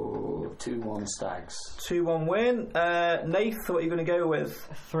 Ooh, 2-1 Stags. 2-1 win. Nath, what are you going to go with?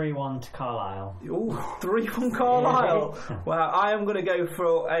 3-1 to Carlisle. Ooh, 3-1 Carlisle. Well, I am going to go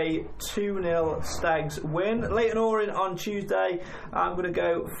for a 2-0 Stags win. Leyton Orient on Tuesday. I'm going to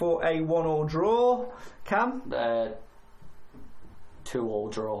go for a 1-1 draw. Cam?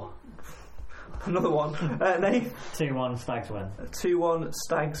 2-2 draw. Another one. Nath? 2-1 Stags win. 2-1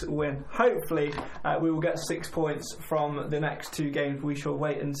 Stags win. Hopefully we will get 6 points from the next 2 games. We shall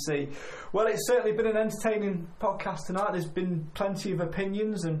wait and see. Well, it's certainly been an entertaining podcast tonight. There's been plenty of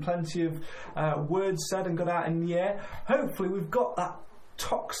opinions and plenty of words said and got out in the air. Hopefully we've got that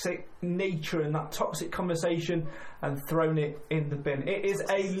toxic nature and that toxic conversation and thrown it in the bin. It is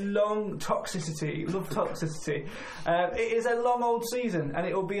a long toxicity. Love toxicity. It is a long old season, and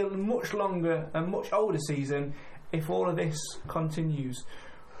it will be a much longer and much older season if all of this continues.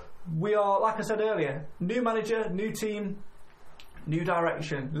 We are, like I said earlier, new manager, new team, new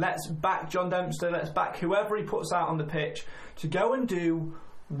direction. Let's back John Dempster, let's back whoever he puts out on the pitch to go and do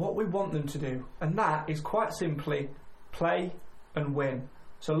what we want them to do, and that is quite simply play and win.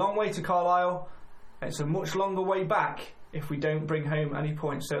 It's a long way to Carlisle. It's a much longer way back if we don't bring home any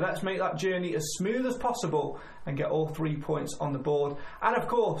points. So let's make that journey as smooth as possible and get all 3 points on the board. And of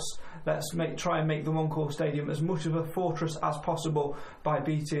course, let's try and make the One Call Stadium as much of a fortress as possible by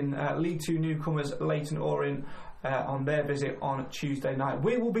beating League 2 newcomers Leyton Orient on their visit on Tuesday night.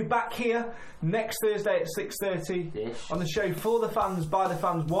 We will be back here next Thursday at 6:30 on the show for the fans, by the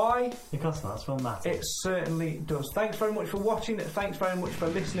fans. Why? Because that's what matters. It certainly does. Thanks very much for watching. Thanks very much for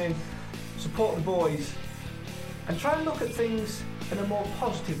listening. Support the boys and try and look at things in a more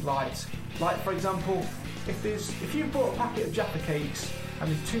positive light. Like, for example, if you've bought a packet of Jaffa cakes and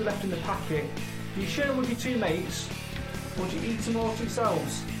there's 2 left in the packet, do you share them with your 2 mates, or do you eat them all to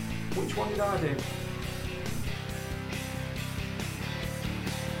yourselves? Which one did I do?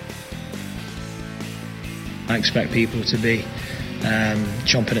 I expect people to be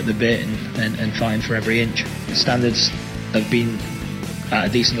chomping at the bit and fighting for every inch. The standards have been at a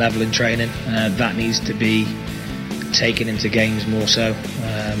decent level in training. That needs to be taken into games more so.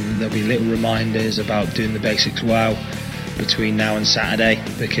 There'll be little reminders about doing the basics well between now and Saturday,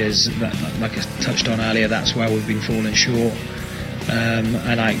 because like I touched on earlier, that's where we've been falling short.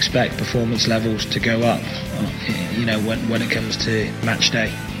 And I expect performance levels to go up, when it comes to match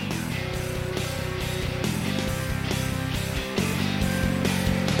day.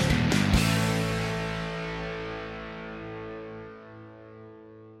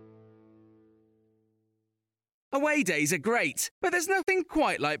 Away days are great, but there's nothing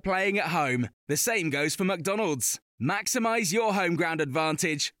quite like playing at home. The same goes for McDonald's. Maximise your home ground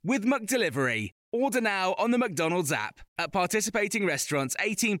advantage with McDelivery. Order now on the McDonald's app. At participating restaurants,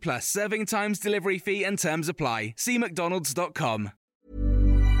 18 plus, serving times, delivery fee and terms apply. See mcdonalds.com.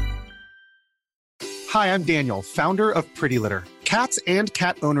 Hi, I'm Daniel, founder of Pretty Litter. Cats and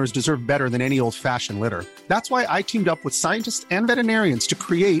cat owners deserve better than any old-fashioned litter. That's why I teamed up with scientists and veterinarians to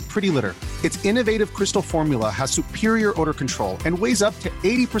create Pretty Litter. Its innovative crystal formula has superior odor control and weighs up to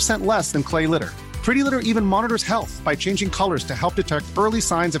 80% less than clay litter. Pretty Litter even monitors health by changing colors to help detect early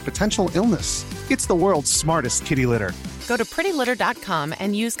signs of potential illness. It's the world's smartest kitty litter. Go to prettylitter.com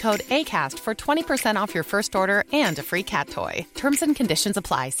and use code ACAST for 20% off your first order and a free cat toy. Terms and conditions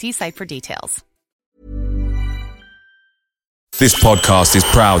apply. See site for details. This podcast is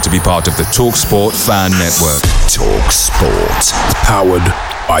proud to be part of the TalkSport Fan Network. TalkSport. Powered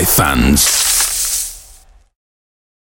by fans.